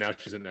easily. now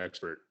she's an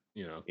expert,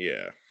 Yeah.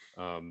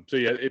 So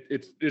yeah,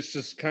 it's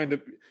just kind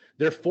of,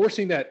 they're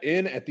forcing that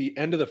in at the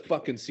end of the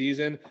fucking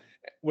season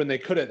when they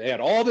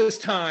had all this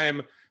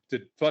time to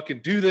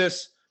fucking do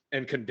this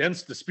and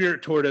condense the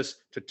Spirit Tortoise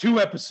to 2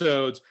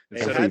 episodes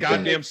instead of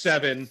goddamn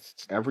 7.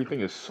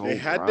 Everything is so They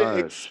had rushed. to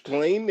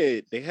explain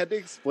it. They had to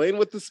explain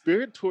what the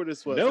Spirit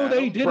Tortoise was. No,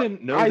 they Adam.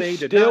 didn't. No, I they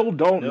did still not.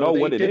 don't No, know they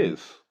what it didn't.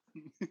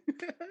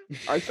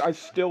 is. I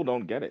still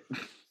don't get it.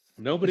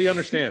 Nobody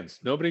understands.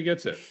 Nobody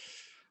gets it.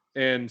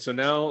 And so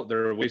now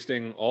they're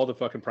wasting all the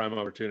fucking prime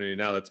opportunity.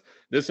 Now that's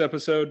this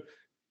episode,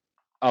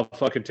 I'll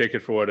fucking take it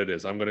for what it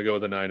is. I'm going to go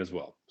with a 9 as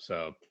well.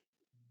 So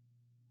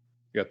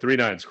you got 3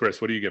 9s. Chris,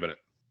 what are you giving it?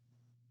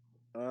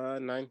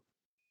 9. 9,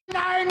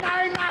 9,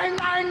 9,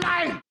 9,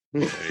 9.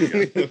 There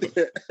you go.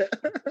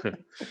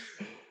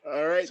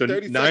 All right, So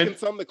 30 9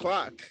 seconds on the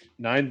clock.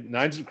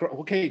 9's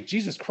okay.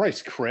 Jesus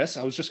Christ, Chris.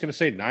 I was just going to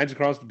say 9's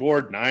across the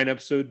board. 9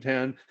 episode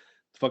 10.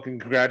 Fucking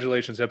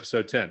congratulations,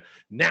 episode 10.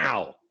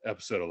 Now,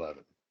 episode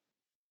 11.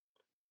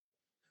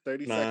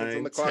 30 seconds on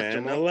 9, the clock, 10,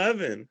 Jamal.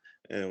 11.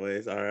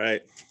 Anyways, all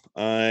right.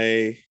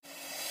 I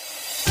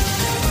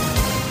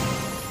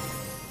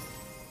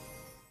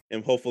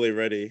am hopefully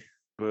ready.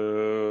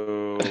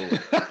 Boo.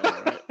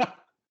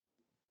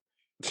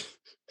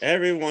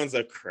 Everyone's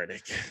a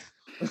critic.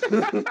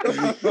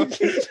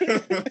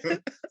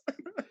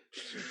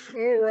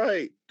 All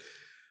right.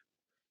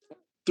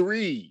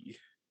 3,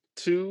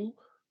 2,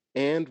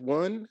 and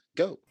 1,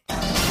 go. All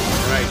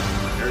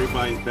right,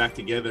 everybody's back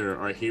together.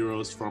 Our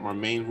heroes from our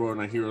main world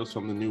and our heroes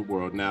from the new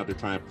world. Now they're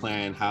trying to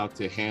plan how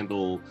to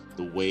handle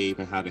the wave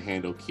and how to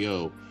handle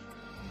Kyo.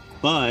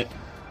 But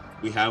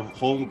we have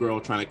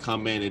Homegirl trying to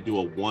come in and do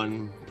a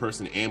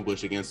 1-person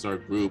ambush against our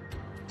group,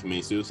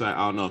 commit suicide.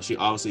 I don't know. She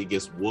obviously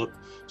gets whooped.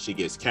 She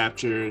gets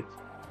captured.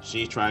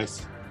 She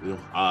tries,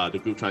 the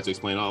group tries to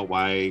explain,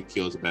 why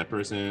Kyo's a bad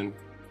person.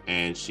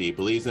 And she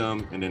believes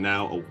them. And then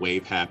now a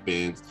wave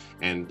happens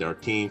and our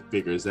team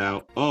figures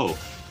out,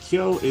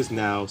 Kyo is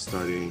now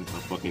starting a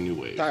fucking new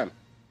wave. Time.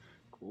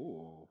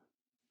 Cool.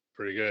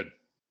 Pretty good.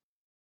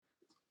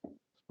 Thank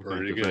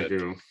Pretty you, good. thank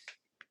you.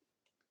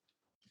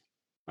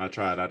 I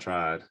tried.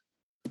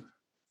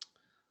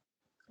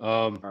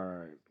 All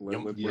right.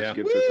 Let's Yeah.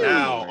 get this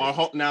out of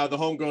the way. Now the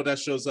homegirl that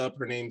shows up,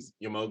 her name's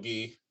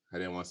Yomogi. I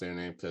didn't want to say her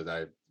name because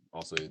I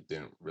also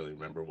didn't really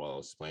remember while I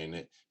was playing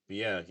it. But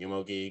yeah,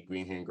 Yomogi,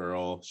 green hair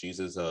girl. She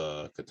uses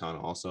a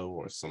katana also,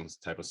 or some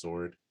type of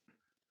sword.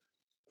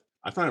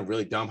 I find it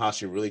really dumb how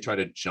she really tried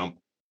to jump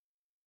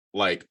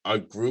like a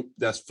group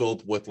that's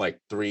filled with like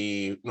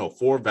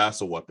 4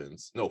 vassal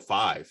weapons. No,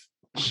 5.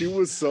 She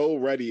was so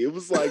ready. It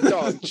was like,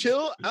 dog,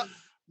 chill.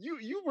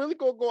 You really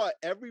gonna go at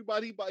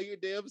everybody by your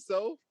damn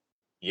self?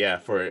 Yeah,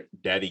 for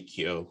Daddy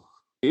Q.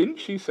 Didn't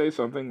she say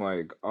something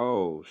like,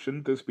 "Oh,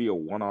 shouldn't this be a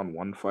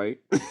one-on-one fight?"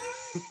 Like,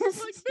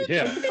 bitch,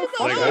 Yeah. you came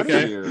Like, out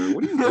okay. Here.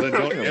 What are you Well, then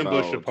don't talking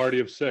ambush a about? party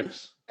of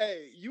 6.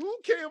 Hey, you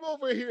came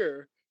over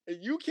here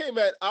and you came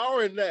at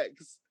our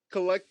necks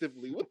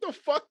collectively. What the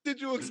fuck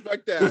did you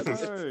expect to happen?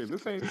 Hey,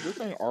 this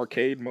ain't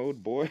arcade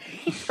mode, boy.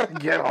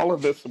 Get all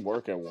of this to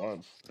work at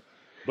once.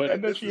 But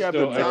And then This she is had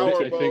the the I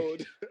tower think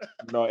mode.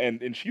 No,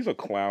 and she's a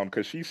clown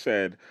because she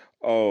said,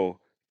 "Oh,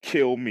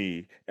 kill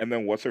me," and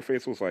then what's her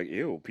face was like,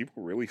 "Ew,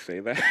 people really say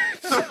that."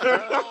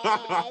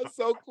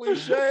 So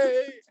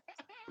cliche.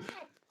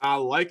 I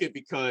like it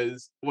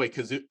because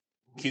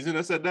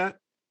Kizuna said that.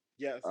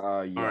 Yes. Yeah.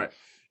 All right.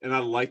 And I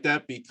like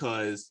that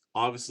because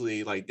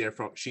obviously, like,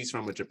 she's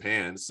from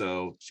Japan,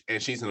 so,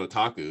 and she's an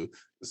otaku,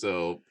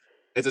 so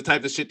it's a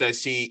type of shit that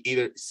she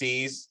either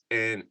sees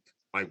and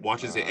like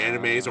watches in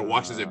animes or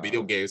watches in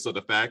video games. So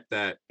the fact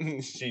that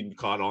she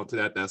caught on to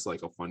that's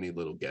like a funny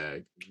little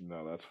gag.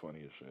 No, that's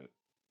funny as shit.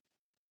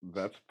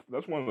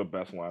 That's one of the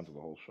best lines of the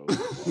whole show.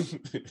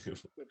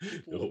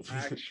 People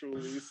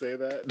actually say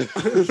that.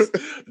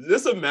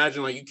 Just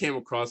imagine, like, you came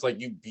across, like,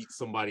 you beat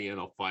somebody in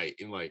a fight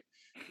and like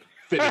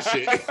finish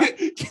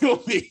it,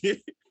 kill me.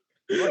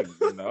 Like,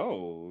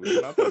 no,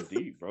 it's not that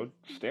deep, bro.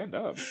 Stand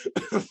up.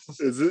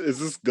 Is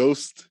this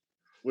Ghost?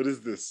 What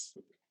is this?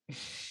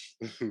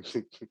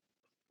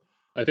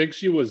 I think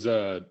she was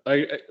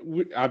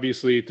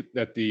obviously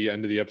at the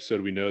end of the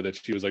episode we know that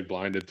she was like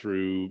blinded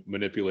through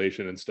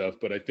manipulation and stuff,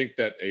 but I think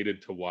that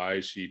aided to why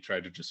she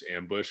tried to just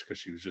ambush because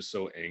she was just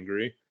so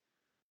angry.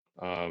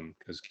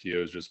 Because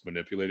Kyo is just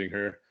manipulating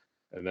her.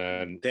 And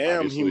then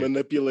Damn, he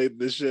manipulated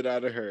this shit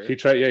out of her. he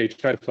tried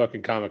to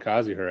fucking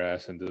kamikaze her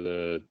ass into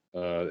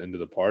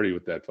the party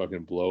with that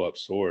fucking blow up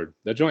sword.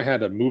 That joint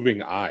had a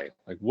moving eye.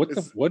 Like what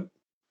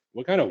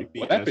kind of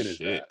weapon is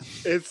that?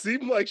 It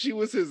seemed like she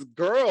was his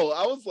girl.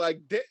 I was like,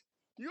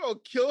 you gonna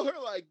kill her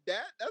like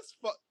that? That's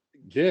fuck.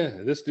 Yeah,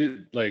 this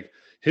dude, like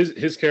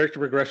his character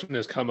progression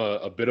has come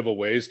a bit of a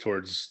ways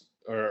towards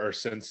or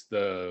since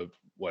the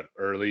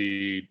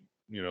early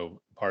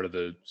part of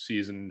the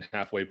season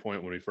halfway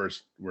point when we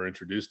first were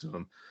introduced to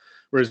him.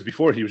 Whereas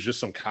before he was just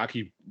some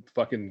cocky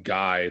fucking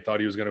guy. Thought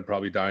he was gonna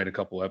probably die in a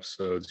couple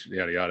episodes,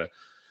 yada yada.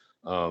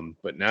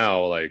 But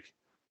now like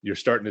you're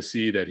starting to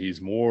see that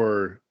he's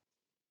more.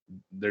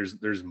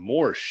 There's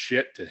more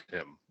shit to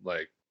him.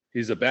 Like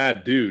he's a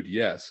bad dude,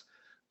 yes,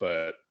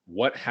 but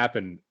what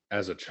happened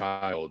as a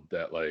child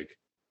that like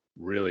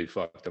really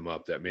fucked him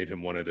up, that made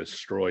him want to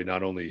destroy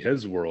not only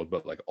his world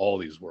but like all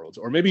these worlds?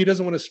 Or maybe he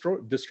doesn't want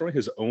to destroy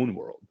his own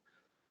world.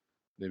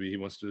 Maybe he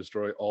wants to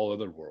destroy all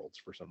other worlds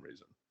for some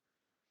reason.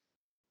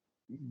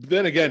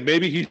 Then again,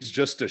 maybe he's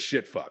just a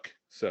shit fuck.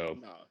 So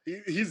no,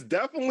 he's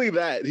definitely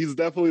that. He's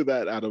definitely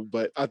that, Adam.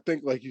 But I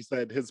think, like you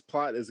said, his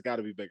plot has got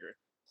to be bigger.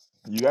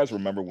 You guys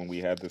remember when we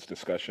had this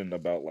discussion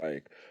about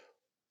like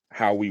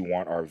how we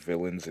want our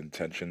villains'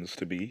 intentions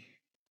to be?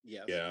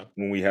 Yes. Yeah.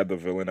 When we had the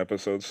villain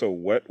episode. So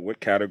what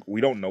category?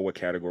 We don't know what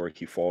category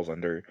he falls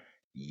under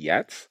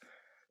yet,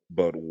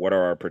 but what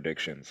are our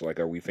predictions? Like,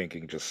 are we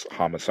thinking just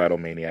homicidal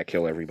maniac,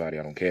 kill everybody,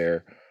 I don't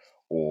care,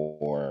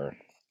 or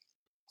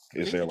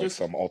is there like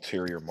some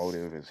ulterior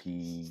motive? Is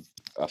he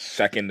a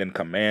second in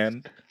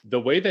command? The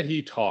way that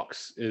he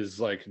talks is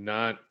like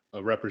not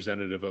a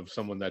representative of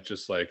someone that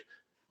just like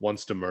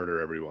wants to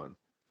murder everyone.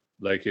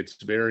 Like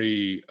it's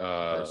very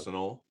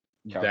personal.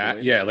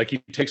 Like he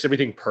takes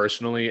everything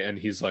personally, and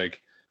he's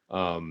like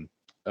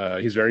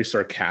he's very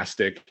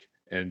sarcastic,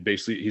 and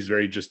basically he's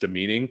very just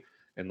demeaning.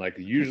 And like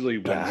usually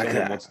when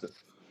someone wants to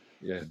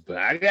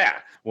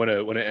when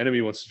an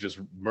enemy wants to just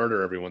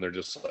murder everyone, they're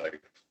just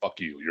like, fuck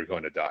you, you're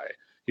going to die.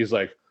 He's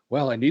like,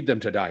 well, I need them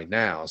to die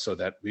now so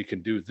that we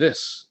can do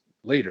this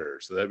later,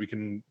 so that we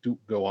can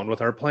go on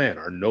with our plan,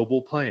 our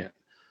noble plan.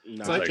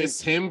 It's like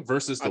it's him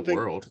versus the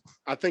world.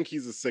 I think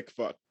he's a sick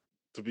fuck,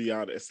 to be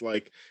honest.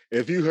 Like,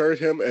 if you heard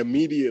him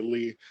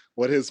immediately,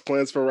 what his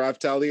plans for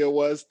Raphtalia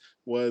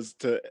was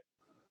to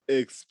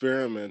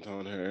experiment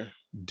on her.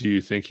 Do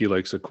you think he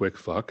likes a quick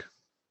fuck?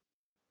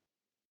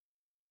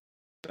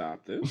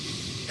 Stop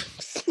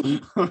this.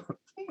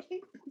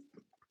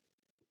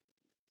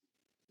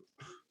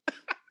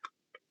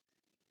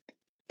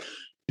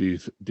 Do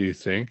you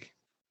think?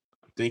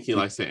 I think he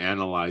likes to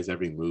analyze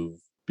every move.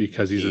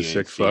 Because he's a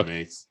sick fuck.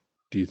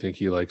 Do you think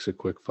he likes a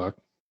quick fuck?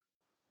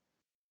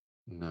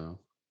 No.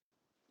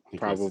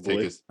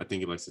 Probably. I think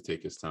he likes to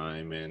take his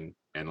time and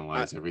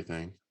analyze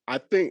everything. I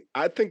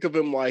think of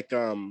him like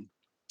Game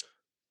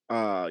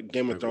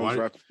of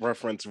Thrones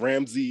reference,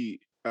 Ramsay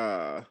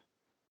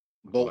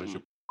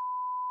Bolton.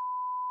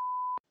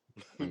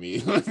 Let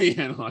me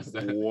analyze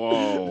that.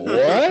 Whoa.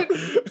 What?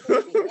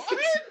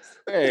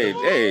 Hey,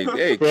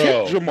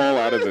 Bro. kick Jamal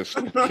out of this.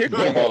 Kick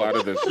Jamal out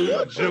of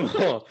this.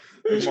 Jamal,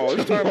 it's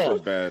time for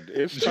bed.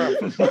 It's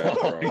time for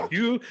bed,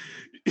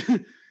 bro.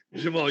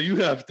 Jamal, you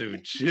have to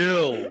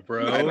chill,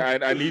 bro.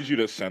 I need you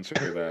to censor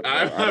that.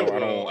 I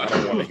don't want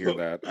to hear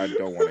that. I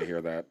don't want to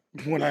hear that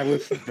when I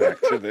listen back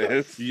to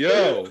this.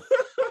 Yo,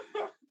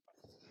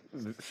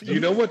 do you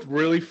know what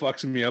really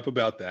fucks me up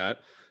about that?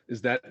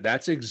 Is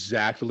that's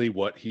exactly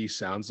what he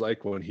sounds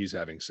like when he's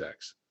having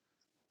sex.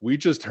 We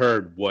just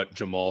heard what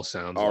Jamal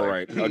sounds All like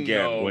right,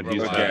 again, No, when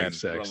he's relax, having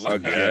sex.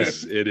 relax.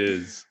 Yes, it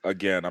is.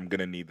 again, I'm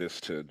gonna need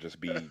this to just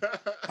be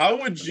How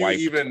would you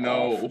Wiped even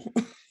know?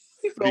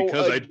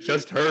 Because I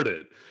just heard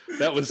it.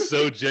 That was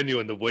so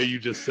genuine the way you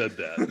just said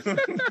that.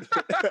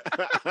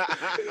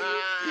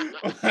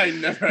 I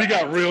never. He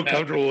got real asked that.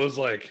 comfortable. It was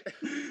like,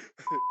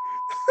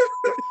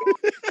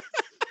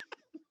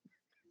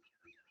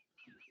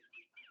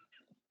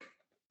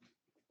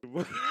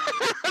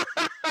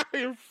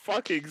 You're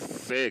fucking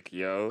sick,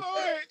 yo.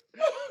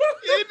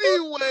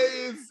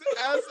 Anyways,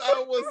 as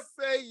I was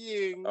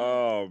saying,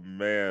 Oh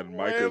man,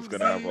 Micah's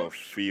gonna have a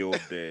field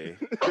day.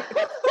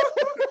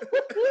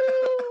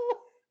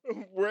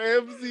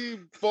 Ramsey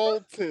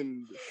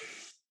Bolton.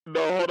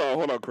 No,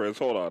 hold on, Chris.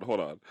 Hold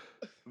on.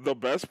 The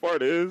best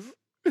part is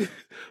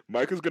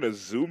Micah's gonna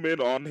zoom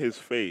in on his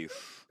face.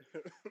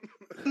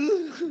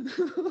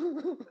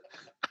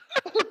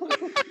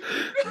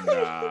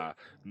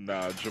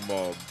 Nah,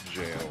 Jamal,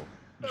 jail.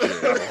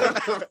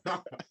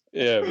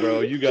 yeah,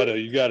 bro, you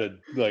gotta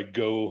like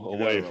go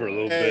away for a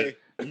little bit.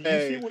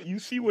 You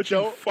see what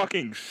you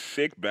fucking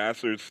sick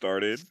bastard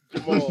started?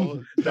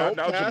 Jamal, Now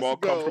don't pass Jamal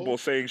go. comfortable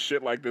saying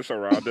shit like this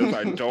around us.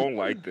 I don't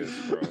like this,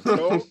 bro.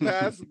 Don't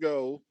pass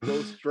go.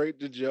 Go straight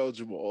to jail,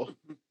 Jamal.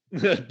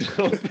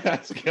 Don't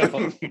pass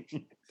go.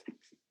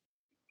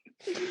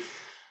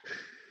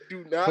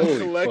 Do not Holy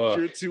collect fuck.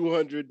 your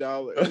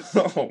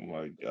 $200. Oh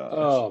my god.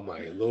 Oh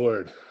my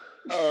lord.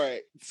 All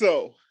right.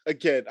 So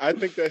again, I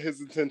think that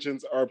his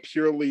intentions are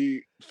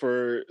purely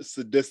for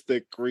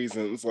sadistic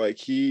reasons. Like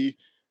he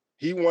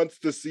wants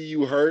to see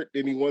you hurt,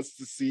 and he wants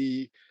to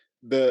see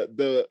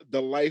the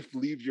life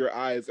leave your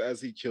eyes as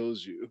he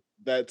kills you.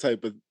 That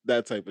type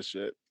of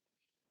shit.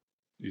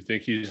 You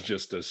think he's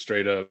just a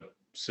straight up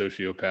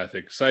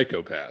sociopathic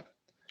psychopath?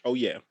 Oh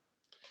yeah.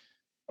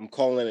 I'm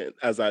calling it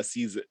as I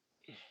sees it.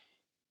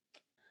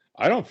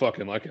 I don't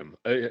fucking like him.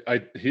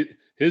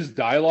 His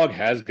dialogue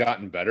has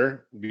gotten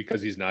better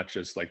because he's not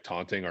just like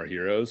taunting our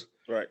heroes.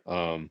 Right.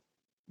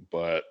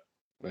 But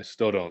I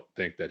still don't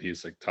think that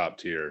he's like top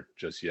tier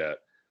just yet.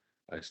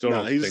 I still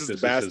don't he's think just this a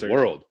is his bastard.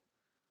 world.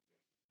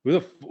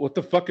 What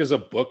the fuck is a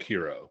book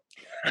hero?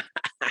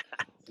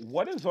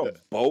 What is a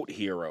boat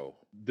hero?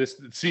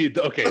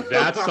 Okay,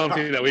 that's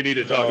something that we need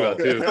to talk about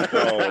too.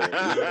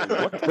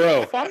 What the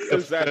Bro, fuck the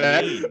does that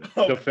fact- mean?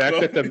 The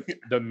fact that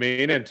the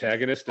main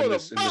antagonist in For the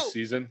this boat!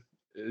 season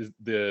is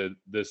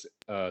this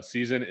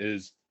season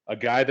is a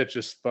guy that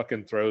just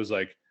fucking throws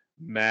like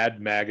mad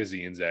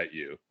magazines at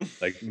you,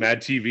 like Mad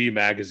TV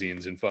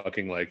magazines and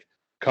fucking like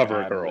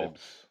Cover Ad Girl.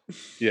 libs.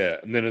 Yeah,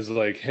 and then it's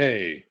like,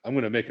 hey, I'm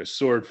gonna make a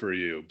sword for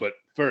you, but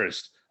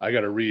first I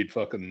gotta read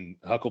fucking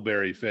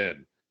Huckleberry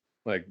Finn.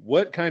 Like,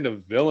 what kind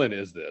of villain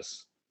is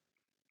this?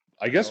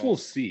 I guess we'll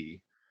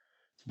see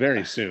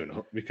very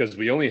soon because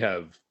we only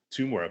have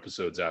 2 more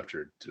episodes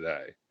after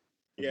today.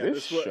 Yeah,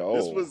 This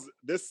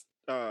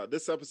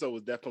this episode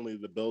was definitely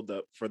the build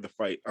up for the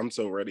fight. I'm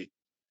so ready.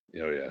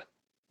 Oh yeah.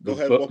 Go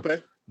The ahead, bo-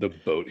 Wope. The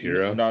boat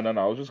hero. No.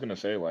 I was just gonna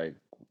say, like,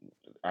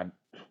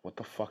 what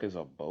the fuck is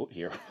a boat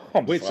hero?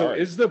 I'm Wait,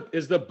 sorry. so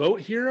is the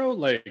boat hero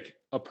like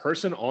a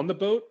person on the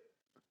boat,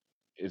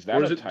 is or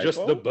that is a it typo?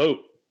 just the boat?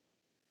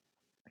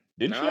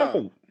 Didn't she Nah. have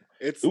a?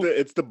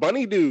 It's the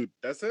bunny dude.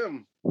 That's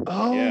him.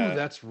 Oh, Yeah.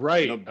 that's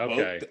right. The boat,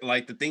 Okay,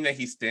 like the thing that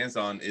he stands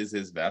on is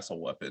his vassal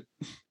weapon.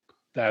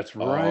 that's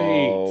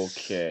right.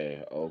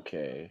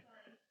 Okay.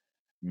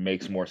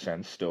 Makes more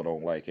sense. Still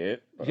don't like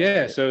it. but Yeah,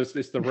 alright. so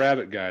it's the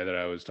rabbit guy that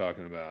I was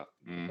talking about.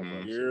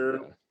 Mhm.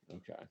 Yeah.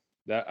 Okay.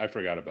 That I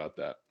forgot about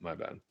that. My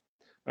bad.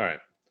 All right.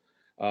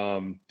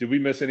 Did we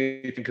miss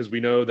anything? Because we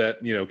know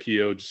that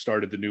Kyo just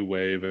started the new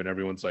wave and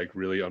everyone's like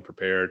really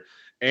unprepared.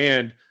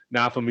 And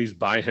Nafumi's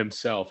by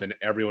himself and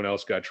everyone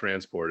else got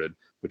transported,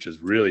 which is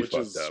really Which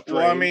fucked is up. strange.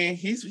 Well, I mean,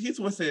 he's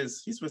with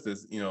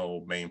his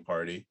main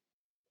party.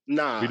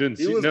 Nah, We didn't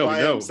he see- was no,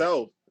 by no.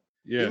 himself.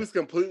 Yeah. He was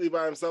completely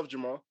by himself,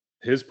 Jamal.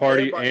 His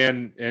party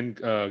Everybody- and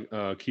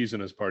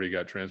Kizuna's party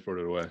got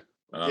transported away.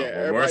 Yeah,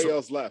 everybody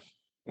else left.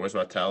 Where's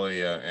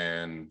Natalia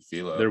and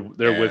Philo?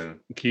 They're with And-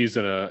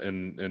 Kizuna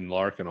and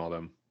Lark and all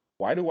them.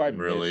 Why do I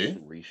Really? miss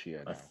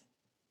Risha now?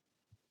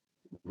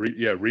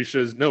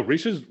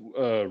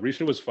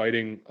 Risha was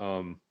fighting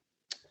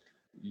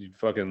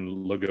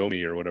fucking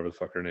Lagomi or whatever the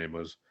fuck her name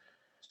was.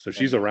 So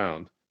she's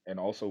around. And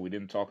also, we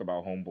didn't talk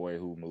about Homeboy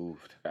who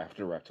moved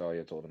after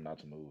Raptalia told him not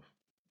to move.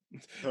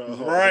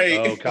 Right.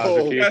 Oh,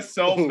 Kazuki. That's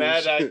so Oh,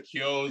 mad shit. that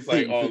Kyo's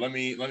like, oh, let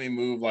me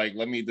move, like,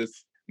 let me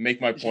just make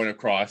my point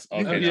across. Okay,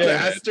 You now Yeah.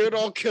 that- bastard,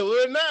 I'll kill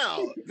her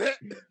now.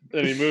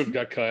 Then he moved,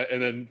 got cut,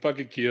 and then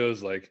fucking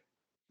Kyo's like,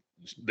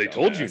 they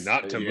told you Dumbass.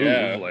 not to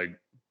Yeah. move. Like,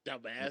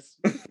 Dumbass.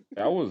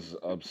 That was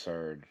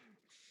absurd.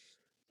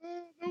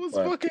 That was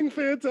But fucking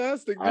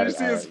fantastic. Did I- you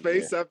see his I-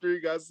 face after he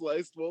got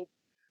sliced? Well,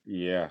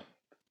 Yeah,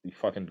 he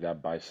fucking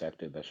got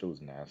bisected. That shit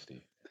was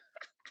nasty.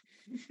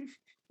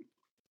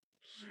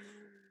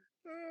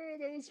 Oh,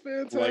 that was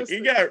Like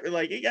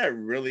fantastic. it got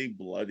really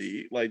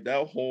bloody. Like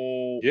that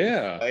whole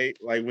Yeah, fight,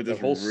 like with that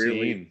this whole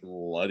really scene.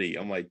 bloody.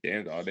 I'm like,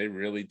 damn, dog, they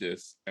really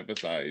just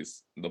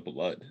emphasize the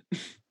blood.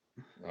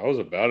 I was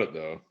about it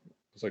though.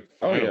 It's like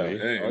Oh yeah, finally.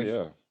 oh Dang.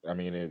 yeah. I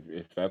mean,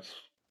 if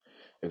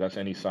that's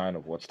any sign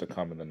of what's to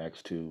come in the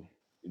next two,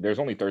 there's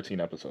only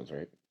 13 episodes,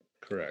 right?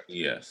 Correct.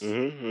 Yes.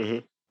 Mm-hmm.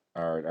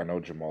 All right, I know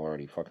Jamal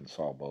already fucking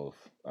saw both.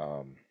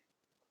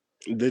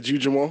 Did you,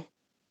 Jamal?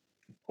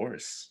 Of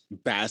course.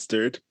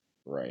 Bastard.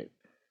 Right.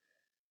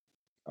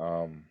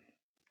 Um,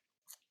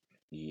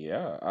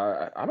 yeah,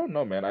 I don't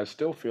know, man. I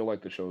still feel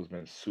like the show's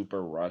been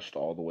super rushed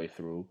all the way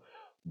through,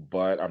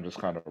 but I'm just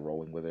kind of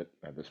rolling with it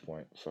at this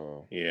point.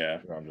 So Yeah.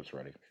 you know, I'm just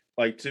ready.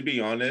 Like to be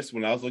honest,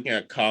 when I was looking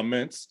at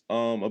comments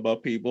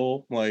about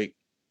people, like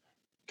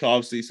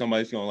obviously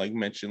somebody's gonna like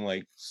mention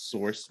like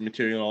source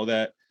material and all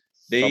that.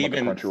 They Some of the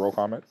even Crunchyroll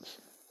comments.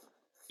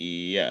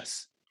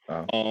 yes.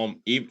 Oh.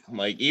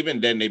 Even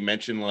then they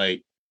mentioned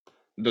like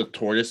the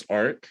tortoise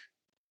arc,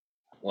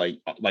 like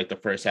the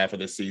first half of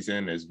the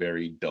season is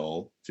very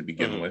dull to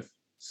begin with.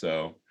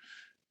 So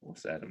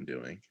what's Adam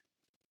doing?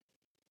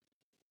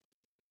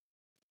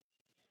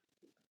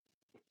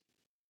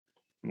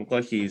 Look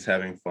like he's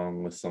having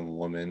fun with some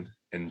woman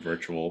in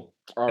virtual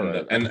All in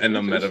right, the in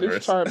the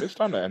metaverse. It's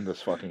time to end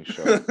this fucking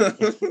show.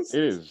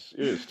 It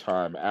is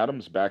time.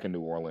 Adam's back in New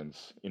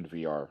Orleans in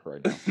VR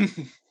right now.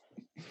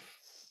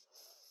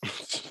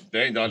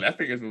 Dang, dog, that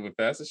finger's moving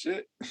fast as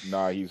shit.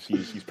 Nah, he's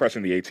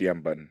pressing the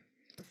ATM button.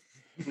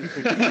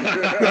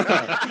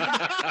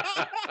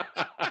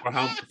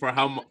 For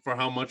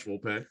how much we'll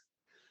pay?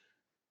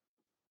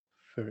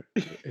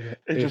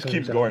 It just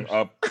keeps going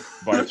up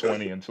by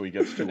 20 until he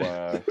gets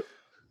to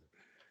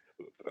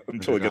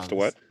until it gets to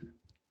what?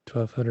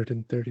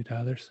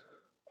 $1,230.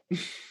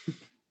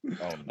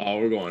 Oh,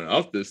 we're going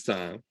up this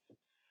time.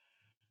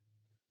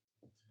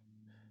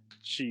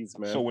 Jeez,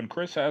 man. So when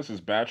Chris has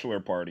his bachelor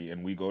party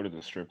and we go to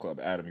the strip club,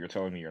 Adam, you're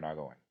telling me you're not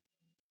going?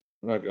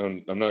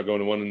 I'm not going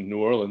to one in New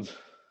Orleans.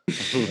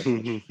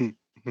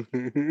 Okay,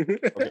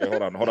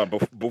 hold on.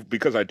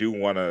 Because I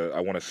want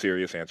a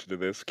serious answer to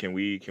this. Can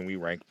we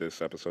rank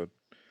this episode?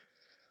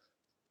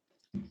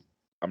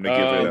 I'm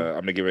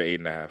gonna give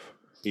it 8.5.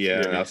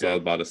 Yeah, that's what I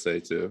was about to say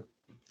too.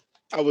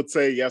 I would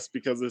say yes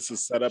because this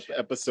is setup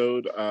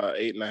episode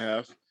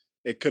 8.5.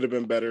 It could have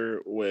been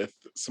better with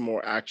some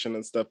more action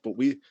and stuff, but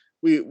we're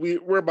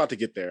about to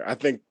get there. I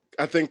think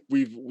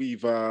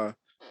we've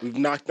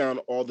knocked down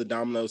all the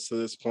dominoes to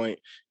this point,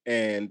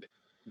 and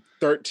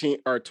 13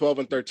 or 12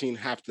 and 13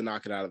 have to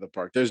knock it out of the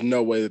park. There's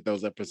no way that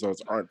those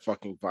episodes aren't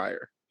fucking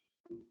fire.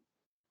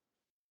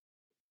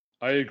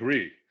 I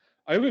agree.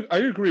 I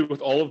agree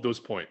with all of those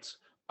points.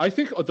 I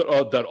think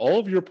that all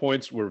of your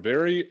points were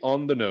very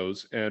on the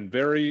nose and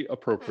very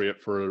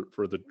appropriate for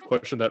the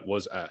question that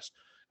was asked.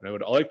 And I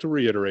would like to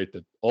reiterate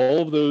that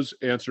all of those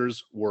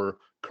answers were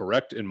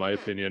correct in my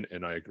opinion,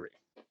 and I agree.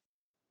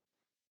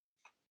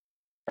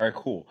 All right,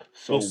 cool.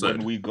 So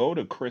when we go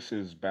to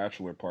Chris's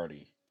bachelor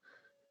party,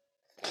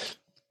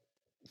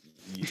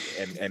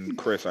 and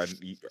Chris, are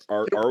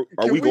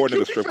we going to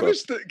the strip club?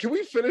 Can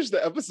we finish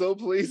the episode,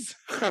 please?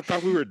 I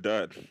thought we were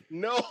done.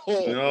 No,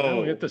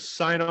 we have to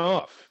sign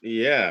off.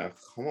 Yeah,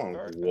 come on,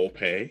 we'll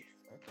pay.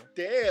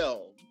 Damn.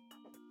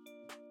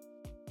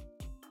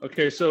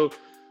 Okay, so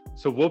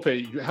we'll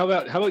pay. How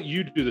about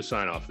you do the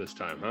sign off this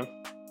time, huh?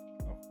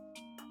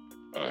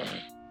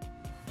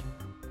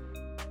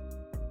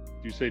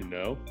 Do you say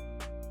no?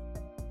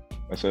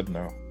 I said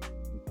no.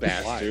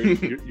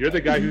 Bastard. You're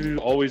the guy who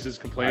always is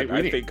complaining.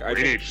 I think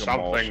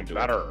Jamal something should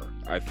better.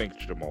 I think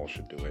Jamal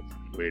should do it.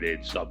 We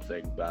need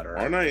something better.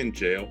 Aren't I in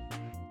jail?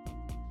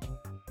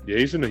 Yeah,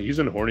 he's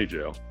in horny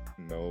jail.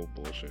 No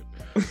bullshit.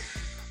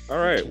 All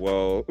right,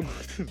 well,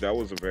 that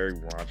was a very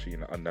raunchy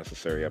and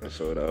unnecessary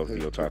episode of the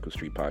Otaku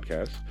Street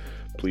Podcast.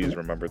 Please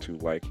remember to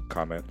like,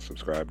 comment,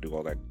 subscribe, do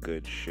all that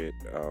good shit.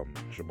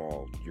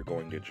 Jamal, you're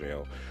going to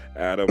jail.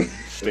 Adam,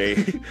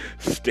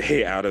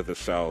 stay out of the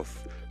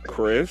South.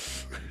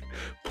 Chris,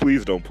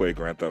 please don't play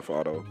Grand Theft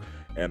Auto.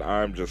 And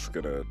I'm just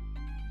gonna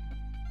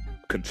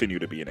continue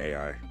to be an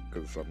AI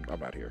because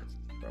I'm out here.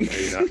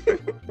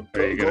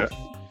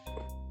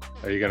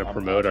 Are you gonna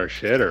promote our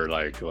shit or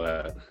like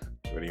what?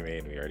 What do you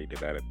mean? We already did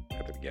that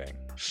at the beginning.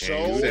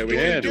 So you said we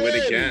can do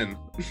it again.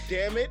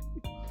 Damn it.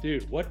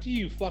 Dude, what do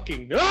you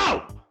fucking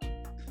know?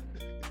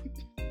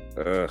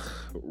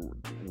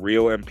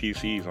 Real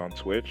NPCs on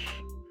Twitch,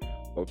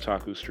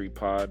 Otaku Street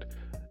Pod,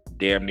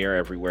 damn near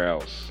everywhere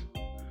else.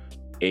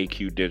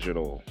 AQ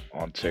Digital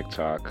on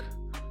TikTok.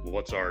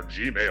 What's our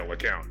Gmail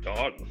account,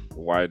 dog?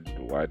 Why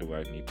do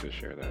I need to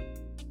share that?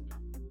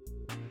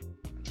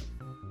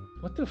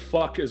 What the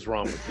fuck is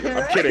wrong with you?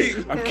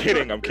 I'm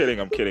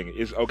kidding.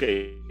 It's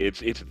okay. It's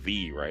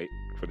the right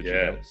for the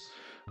Gmail. Yes.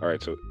 All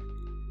right, so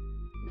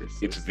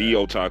it's the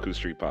Otaku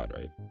Street Pod,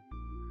 right?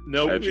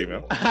 No. At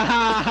Gmail.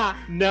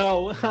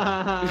 No.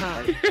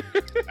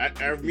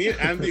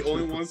 I'm the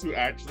only ones who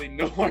actually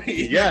know our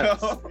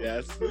email. Yes.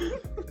 Yes.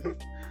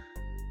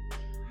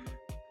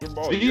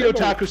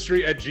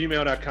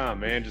 videotakustreet@gmail.com,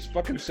 man. Just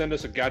fucking send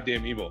us a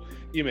goddamn email.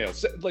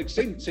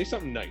 Say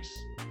something nice.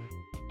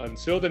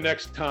 Until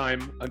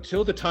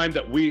the time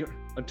that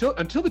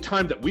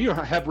we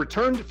have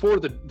returned for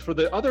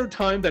the other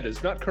time that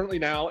is not currently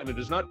now, and it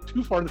is not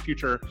too far in the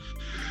future.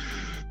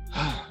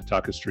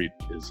 Taku Street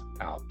is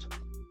out.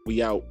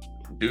 We out.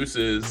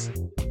 Deuces.